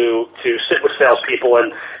fun to sit with salespeople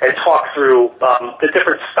and talk through the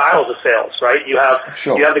different styles of sales, right? You have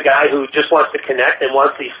the guy who just wants to connect and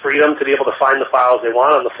wants the freedom to be able to find the files they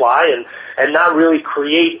want on the fly and not really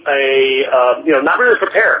create not really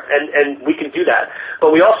prepare, and we can do that.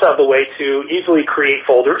 But we also have the way to easily create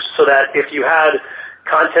folders so that if you had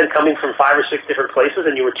content coming from 5 or 6 different places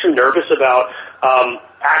and you were too nervous about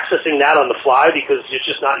accessing that on the fly because it's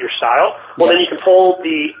just not your style, then you can pull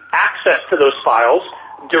the access to those files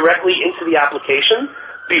directly into the application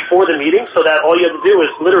before the meeting, so that all you have to do is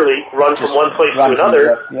literally run from one place to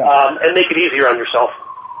another and make it easier on yourself.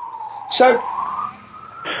 So,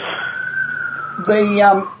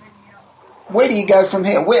 where do you go from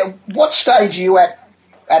here? What stage are you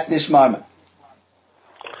at this moment?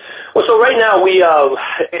 Well, so right now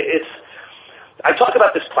I talk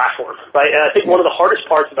about this platform, right? And I think one of the hardest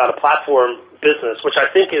parts about a platform business, which I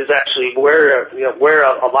think is actually where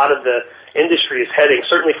a lot of the industry is heading,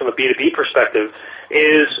 certainly from a B2B perspective,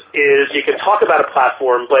 is you can talk about a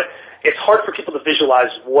platform, but it's hard for people to visualize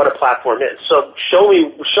what a platform is. So show me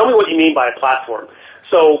what you mean by a platform.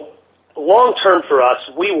 So long term for us,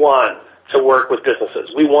 we want to work with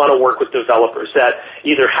businesses. We want to work with developers that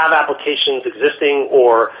either have applications existing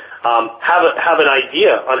or have an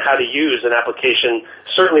idea on how to use an application.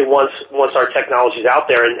 Certainly once our technology is out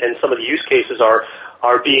there and some of the use cases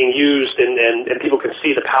are being used and people can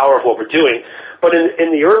see the power of what we're doing. But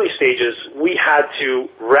in the early stages, we had to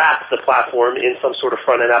wrap the platform in some sort of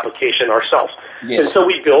front-end application ourselves. Yes. And so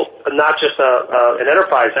we built not just an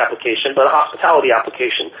enterprise application, but a hospitality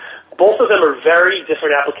application. Both of them are very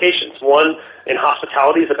different applications. One in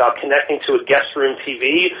hospitality is about connecting to a guest room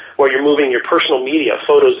TV where you're moving your personal media,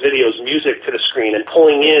 photos, videos, music to the screen and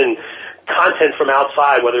pulling in content from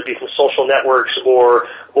outside, whether it be from social networks or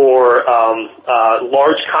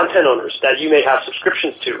large content owners that you may have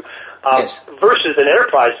subscriptions to. Versus an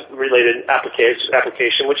enterprise-related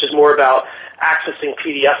application, which is more about accessing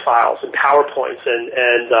PDF files and PowerPoints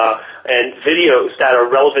and videos that are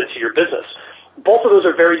relevant to your business. Both of those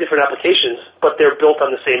are very different applications, but they're built on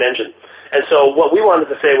the same engine. And so what we wanted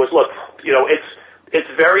to say was, look, it's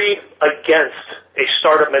very against a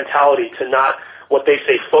startup mentality to not, what they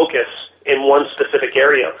say, focus in one specific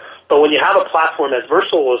area. But when you have a platform as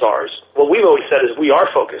versatile as ours, what we've always said is we are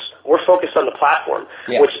focused. We're focused on the platform,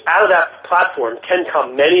 which out of that platform can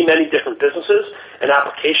come many, many different businesses and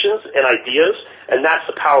applications and ideas, and that's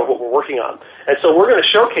the power of what we're working on. And so we're going to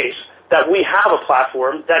showcase that we have a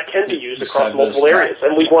platform that can be used across multiple areas.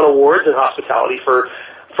 And we've won awards in hospitality for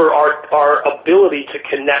our ability to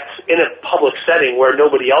connect in a public setting where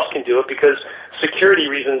nobody else can do it because security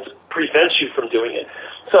reasons prevents you from doing it.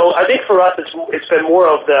 So I think for us, it's been more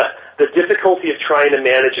of the difficulty of trying to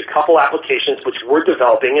manage a couple applications which we're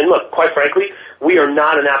developing. And look, quite frankly, we are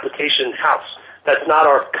not an application house. That's not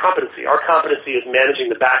our competency. Our competency is managing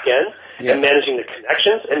the back end and managing the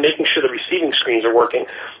connections and making sure the receiving screens are working.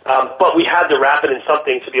 But we had to wrap it in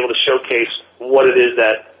something to be able to showcase what it is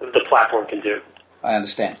that the platform can do. I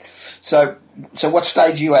understand. So what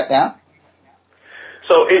stage are you at now?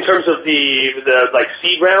 So in terms of the like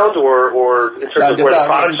seed round or in terms of where the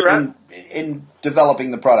products are at? In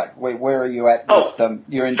developing the product, where are you at?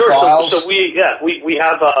 You're in sure. trials? So we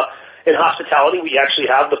have in hospitality, we actually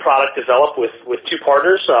have the product developed with two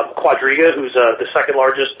partners, Quadriga, who's the second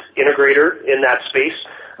largest integrator in that space,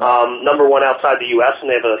 number one outside the U.S., and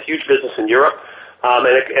they have a huge business in Europe.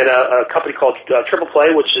 and a company called Triple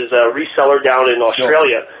Play, which is a reseller down in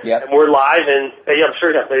Australia. Sure. Yep. And we're live in, I'm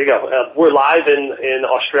sure, there you go. We're live in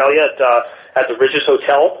Australia at the Ridges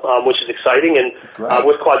Hotel, which is exciting. And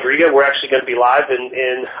with Quadriga, we're actually going to be live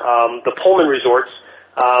in the Pullman resorts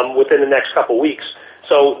within the next couple weeks.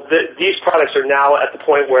 So these products are now at the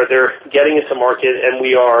point where they're getting into market, and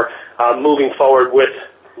we are moving forward with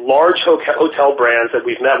large hotel brands that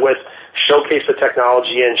we've met with, showcase the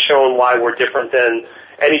technology, and shown why we're different than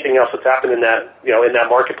anything else that's happened in that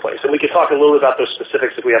marketplace. And we can talk a little bit about those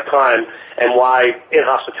specifics if we have time, and why in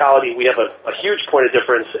hospitality we have a huge point of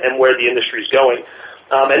difference and where the industry is going.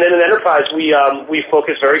 And then in enterprise, we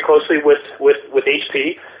focus very closely with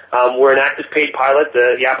HP. We're an active paid pilot.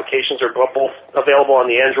 The applications are both available on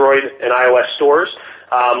the Android and iOS stores.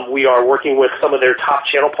 We are working with some of their top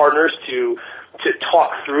channel partners to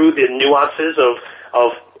talk through the nuances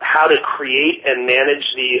of how to create and manage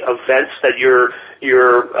the events that you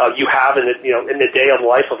have in the day of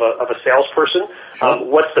life of a salesperson. Sure.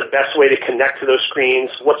 What's the best way to connect to those screens?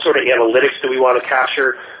 What sort of analytics do we want to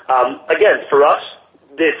capture? Again, for us,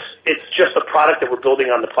 it's just a product that we're building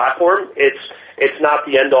on the platform. It's not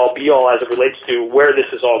the end-all, be-all as it relates to where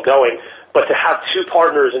this is all going. But to have two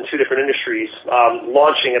partners in two different industries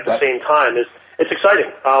launching at the same time it's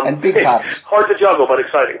exciting. And big partners. Hard to juggle, but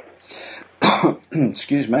exciting.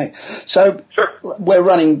 Excuse me. So sure. We're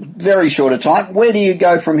running very short of time. Where do you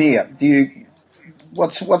go from here?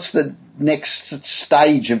 What's the next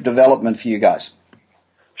stage of development for you guys?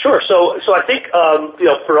 Sure. So I think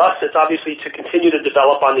for us, it's obviously to continue to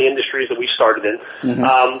develop on the industries that we started in.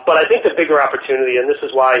 Mm-hmm. But I think the bigger opportunity, and this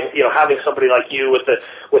is why having somebody like you with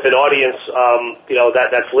an audience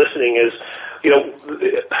that's listening is,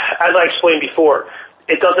 as I explained before,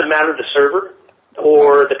 it doesn't matter the server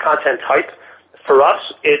or the content type. For us,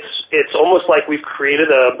 it's almost like we've created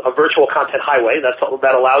a virtual content highway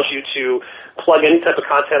that allows you to plug any type of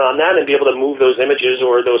content on that and be able to move those images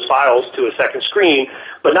or those files to a second screen,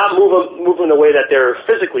 but not move them in the way that they're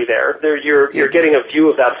physically there. You're getting a view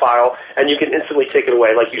of that file, and you can instantly take it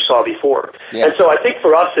away like you saw before. Yeah. And so I think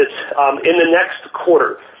for us, it's in the next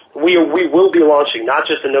quarter, we will be launching, not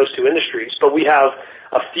just in those two industries, but we have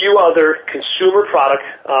a few other consumer product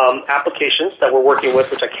applications that we're working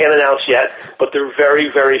with, which I can't announce yet, but they're very,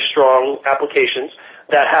 very strong applications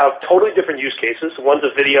that have totally different use cases. One's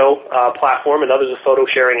a video platform, another's a photo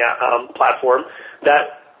sharing platform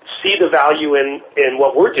that see the value in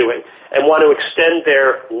what we're doing and want to extend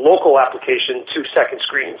their local application to second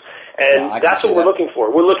screens. And that's what we're looking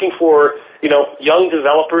for. We're looking for, young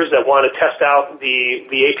developers that want to test out the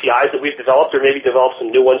APIs that we've developed, or maybe develop some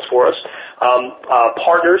new ones for us.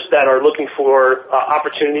 Partners that are looking for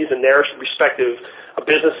opportunities in their respective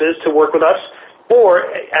businesses to work with us. Or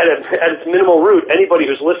at its minimal root, anybody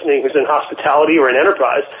who's listening who's in hospitality or in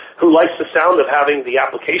enterprise who likes the sound of having the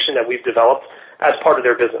application that we've developed as part of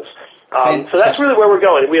their business. So that's really where we're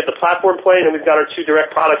going. We have the platform plane, and we've got our two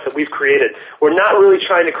direct products that we've created. We're not really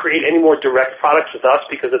trying to create any more direct products with us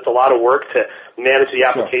because it's a lot of work to manage the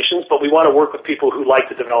applications, but we want to work with people who like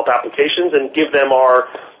to develop applications and give them our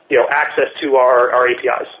access to our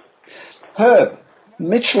APIs. Herb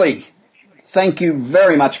Mitchley, thank you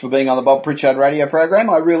very much for being on the Bob Pritchard radio program.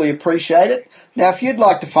 I really appreciate it. Now, if you'd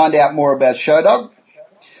like to find out more about Showdog,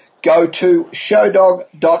 go to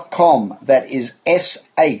showdog.com. That is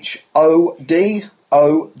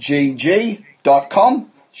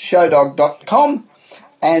SHODOGG.com, showdog.com,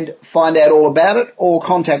 and find out all about it, or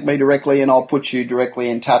contact me directly and I'll put you directly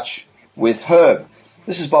in touch with Herb.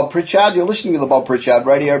 This is Bob Pritchard. You're listening to the Bob Pritchard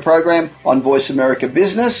radio program on Voice America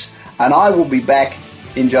Business, and I will be back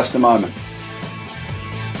in just a moment.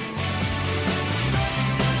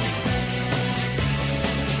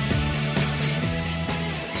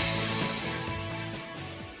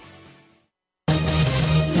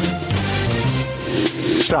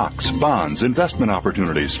 Stocks, bonds, investment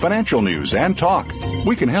opportunities, financial news, and talk.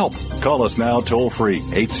 We can help. Call us now toll-free,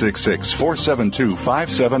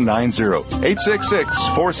 866-472-5790,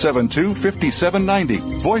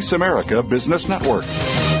 866-472-5790, Voice America Business Network.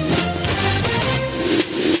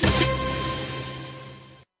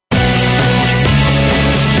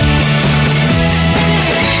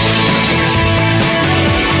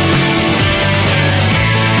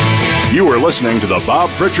 You are listening to the Bob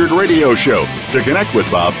Pritchard Radio Show. To connect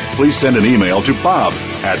with Bob, please send an email to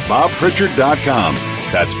bob@bobpritchard.com.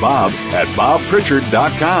 That's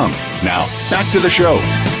bob@bobpritchard.com. Now, back to the show.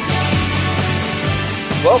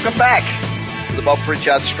 Welcome back to the Bob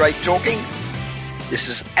Pritchard Straight Talking. This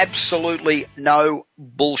is absolutely no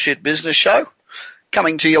bullshit business show.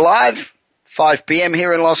 Coming to you live, 5 p.m.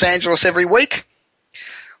 here in Los Angeles every week.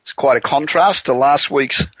 It's quite a contrast to last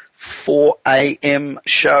week's 4 a.m.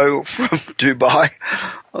 show from Dubai.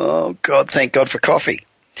 Oh, God, thank God for coffee.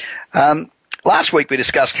 Last week we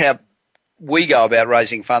discussed how we go about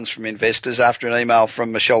raising funds from investors after an email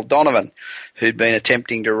from Michelle Donovan, who'd been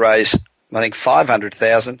attempting to raise, I think,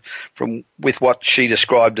 $500,000 with what she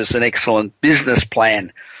described as an excellent business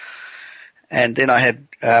plan. And then I had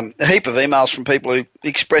a heap of emails from people who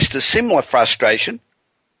expressed a similar frustration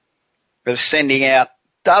of sending out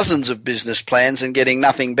dozens of business plans and getting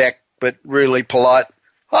nothing back but really polite,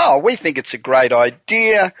 "Oh, we think it's a great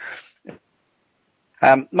idea."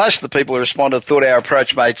 Most of the people who responded thought our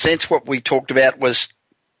approach made sense. What we talked about was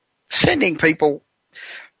sending people,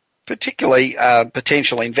 particularly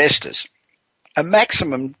potential investors, a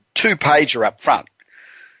maximum 2-pager up front.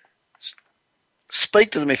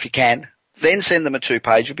 Speak to them if you can, then send them a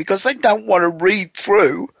 2-pager because they don't want to read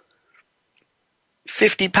through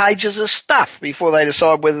 50 pages of stuff before they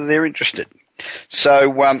decide whether they're interested.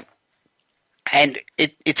 So, and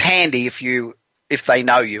it's handy if they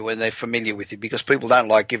know you and they're familiar with you, because people don't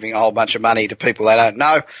like giving a whole bunch of money to people they don't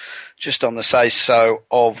know, just on the say-so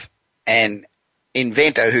of an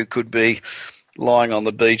inventor who could be lying on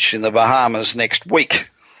the beach in the Bahamas next week.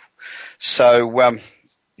 So,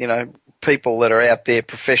 people that are out there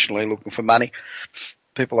professionally looking for money,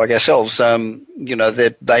 people like ourselves,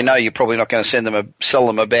 they know you're probably not going to sell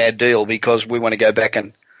them a bad deal because we want to go back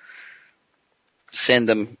and send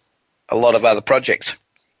them a lot of other projects.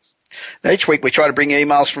 Now, each week we try to bring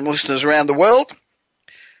emails from listeners around the world.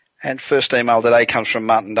 And first email today comes from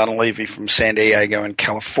Martin Dunleavy from San Diego in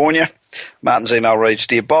California. Martin's email reads,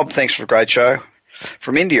 "Dear Bob, thanks for a great show.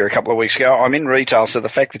 From India a couple of weeks ago, I'm in retail, so the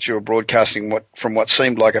fact that you were broadcasting from what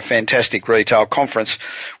seemed like a fantastic retail conference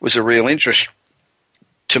was a real interest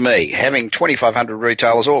to me. Having 2,500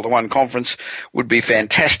 retailers all to one conference would be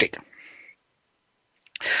fantastic.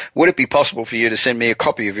 Would it be possible for you to send me a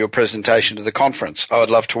copy of your presentation to the conference? I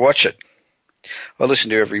would love to watch it. I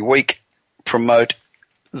listen to you every week, promote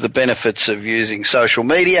the benefits of using social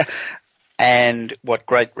media and what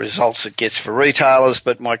great results it gets for retailers.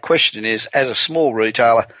 But my question is, as a small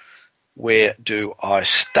retailer, where do I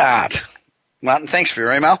start?" Martin, thanks for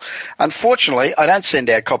your email. Unfortunately, I don't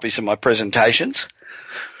send out copies of my presentations,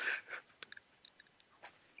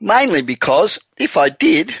 mainly because if I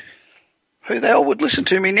did, who the hell would listen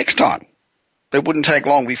to me next time? It wouldn't take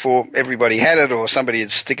long before everybody had it, or somebody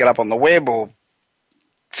would stick it up on the web or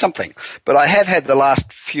something. But I have had the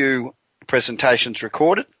last few presentations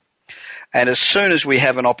recorded, and as soon as we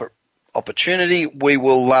have an opportunity, we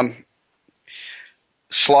will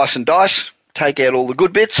slice and dice, take out all the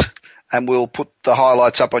good bits, and we'll put the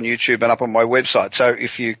highlights up on YouTube and up on my website. So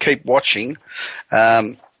if you keep watching,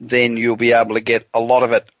 then you'll be able to get a lot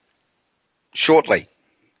of it shortly.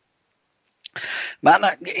 Martin,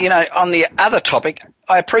 on the other topic,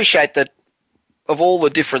 I appreciate that of all the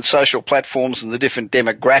different social platforms and the different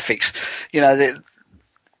demographics,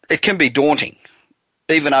 it can be daunting,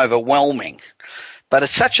 even overwhelming. But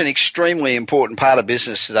it's such an extremely important part of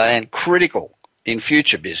business today and critical in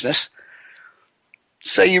future business.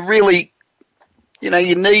 So you really, you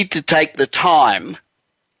need to take the time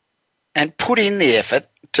and put in the effort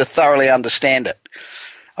to thoroughly understand it.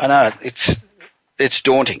 I know it's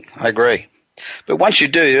daunting, I agree. But once you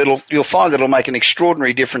do, you'll find that it'll make an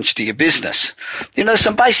extraordinary difference to your business.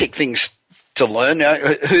 Some basic things to learn,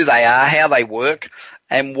 who they are, how they work,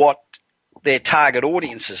 and what their target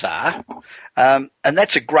audiences are. And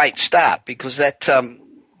that's a great start, because that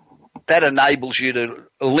enables you to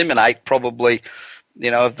eliminate probably,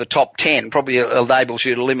 of the top 10, probably enables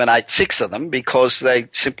you to eliminate 6 of them because they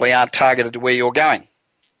simply aren't targeted to where you're going.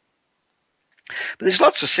 But there's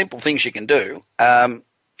lots of simple things you can do.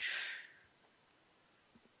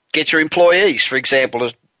 Get your employees, for example,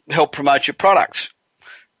 to help promote your products.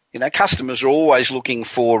 Customers are always looking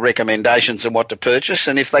for recommendations on what to purchase,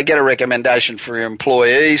 and if they get a recommendation for your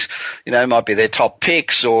employees, it might be their top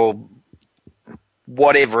picks or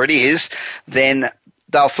whatever it is, then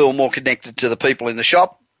they'll feel more connected to the people in the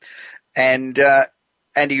shop and to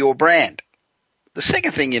your brand. The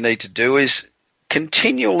second thing you need to do is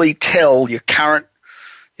continually tell your current,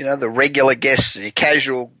 the regular guests and your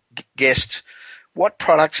casual guests, what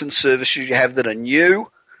products and services you have that are new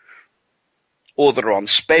or that are on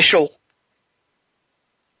special,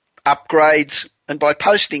 upgrades, and by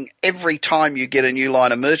posting every time you get a new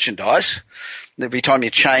line of merchandise, every time you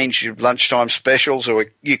change your lunchtime specials or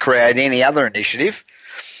you create any other initiative,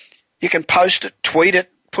 you can post it, tweet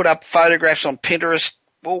it, put up photographs on Pinterest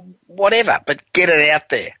or whatever, but get it out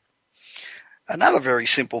there. Another very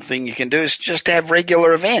simple thing you can do is just have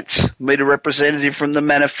regular events. Meet a representative from the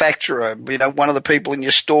manufacturer. One of the people in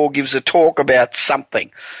your store gives a talk about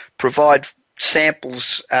something. Provide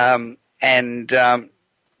samples and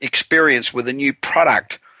experience with a new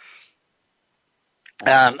product.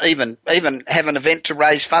 Even have an event to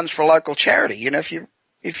raise funds for a local charity.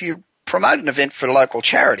 If you promote an event for a local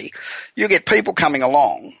charity, you get people coming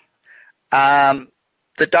along that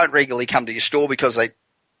don't regularly come to your store because they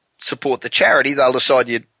support the charity. They'll decide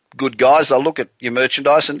you're good guys. They'll look at your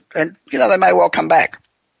merchandise and they may well come back.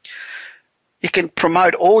 You can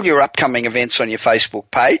promote all your upcoming events on your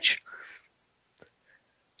Facebook page.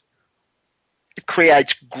 It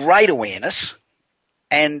creates great awareness,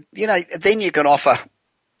 and then you can offer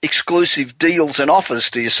exclusive deals and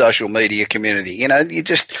offers to your social media community. You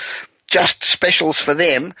just specials for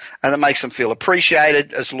them, and it makes them feel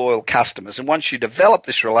appreciated as loyal customers. And once you develop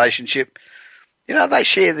this relationship, they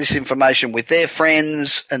share this information with their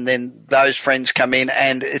friends, and then those friends come in,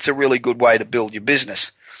 and it's a really good way to build your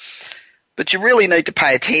business. But you really need to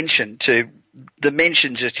pay attention to the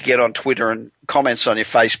mentions that you get on Twitter and comments on your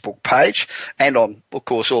Facebook page and on, of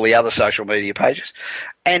course, all the other social media pages,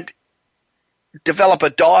 and develop a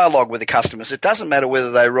dialogue with the customers. It doesn't matter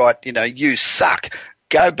whether they write, you suck.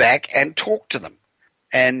 Go back and talk to them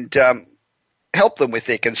and help them with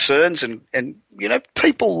their concerns. And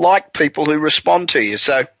people like people who respond to you.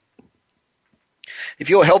 So if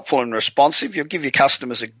you're helpful and responsive, you'll give your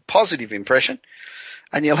customers a positive impression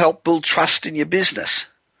and you'll help build trust in your business.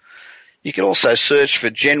 You can also search for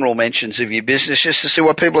general mentions of your business just to see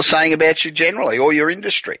what people are saying about you generally or your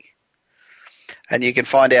industry. And you can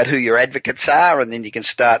find out who your advocates are, and then you can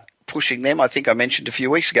start pushing them. I think I mentioned a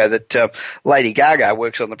few weeks ago that Lady Gaga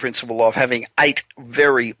works on the principle of having 8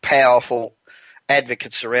 very powerful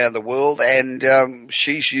advocates around the world, and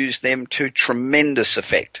she's used them to tremendous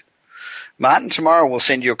effect. Martin, tomorrow we'll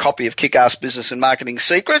send you a copy of Kick-Ass Business and Marketing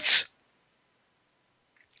Secrets.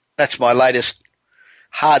 That's my latest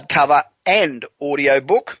hardcover and audio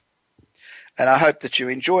book, and I hope that you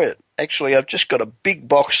enjoy it. Actually, I've just got a big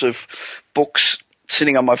box of books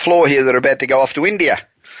sitting on my floor here that are about to go off to India,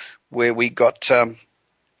 where we got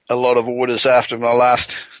a lot of orders after my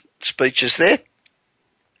last speeches there.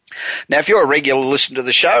 Now, if you're a regular listener to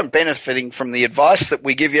the show and benefiting from the advice that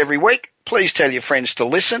we give you every week, please tell your friends to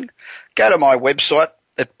listen. Go to my website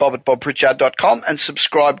at bob@bobpritchard.com and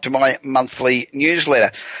subscribe to my monthly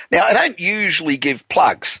newsletter. Now, I don't usually give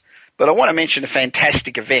plugs, but I want to mention a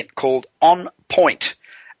fantastic event called On Point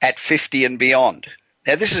at 50 and Beyond.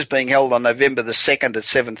 Now, this is being held on November the 2nd at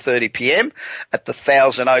 7:30 p.m. at the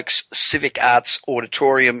Thousand Oaks Civic Arts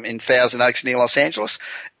Auditorium in Thousand Oaks near Los Angeles.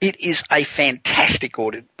 It is a fantastic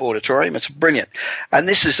auditorium. It's brilliant. And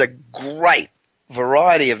this is a great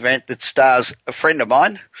variety event that stars a friend of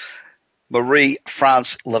mine,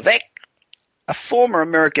 Marie-France Levesque, a former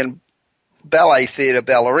American ballet theater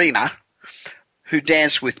ballerina who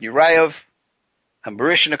danced with Nureyev and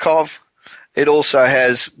Baryshnikov. It also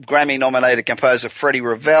has Grammy-nominated composer Freddie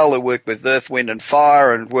Ravel, who worked with Earth, Wind and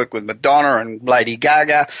Fire and worked with Madonna and Lady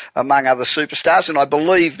Gaga, among other superstars. And I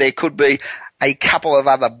believe there could be a couple of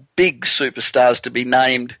other big superstars to be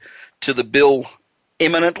named to the bill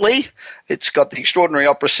imminently. It's got the extraordinary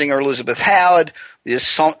opera singer Elizabeth Howard, the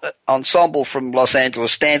ensemble from Los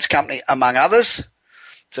Angeles Dance Company, among others.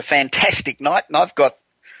 It's a fantastic night, and I've got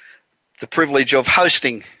the privilege of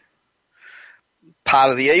hosting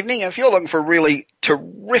part of the evening. If you're looking for a really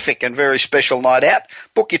terrific and very special night out,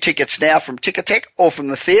 book your tickets now from Ticketek or from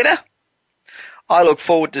the theatre. I look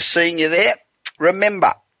forward to seeing you there.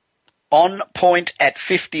 Remember, On Point at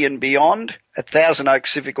 50 and Beyond at Thousand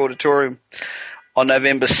Oaks Civic Auditorium on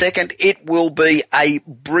November 2nd. It will be a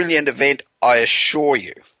brilliant event, I assure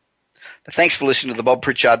you. Thanks for listening to the Bob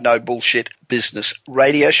Pritchard No Bullshit Business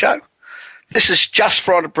Radio Show. This is just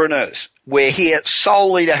for entrepreneurs. We're here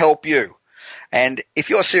solely to help you. And if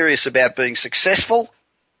you're serious about being successful,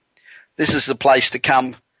 this is the place to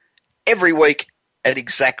come every week at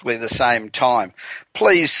exactly the same time.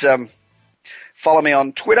 Please follow me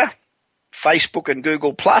on Twitter, Facebook and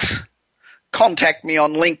Google+. Contact me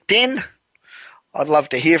on LinkedIn. I'd love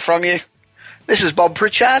to hear from you. This is Bob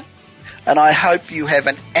Pritchard, and I hope you have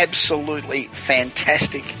an absolutely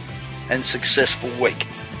fantastic and successful week.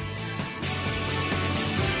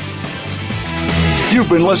 You've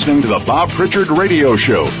been listening to the Bob Pritchard Radio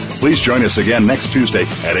Show. Please join us again next Tuesday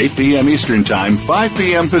at 8 p.m. Eastern Time, 5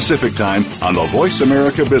 p.m. Pacific Time on the Voice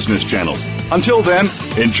America Business Channel. Until then,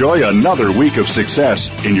 enjoy another week of success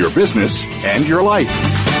in your business and your life.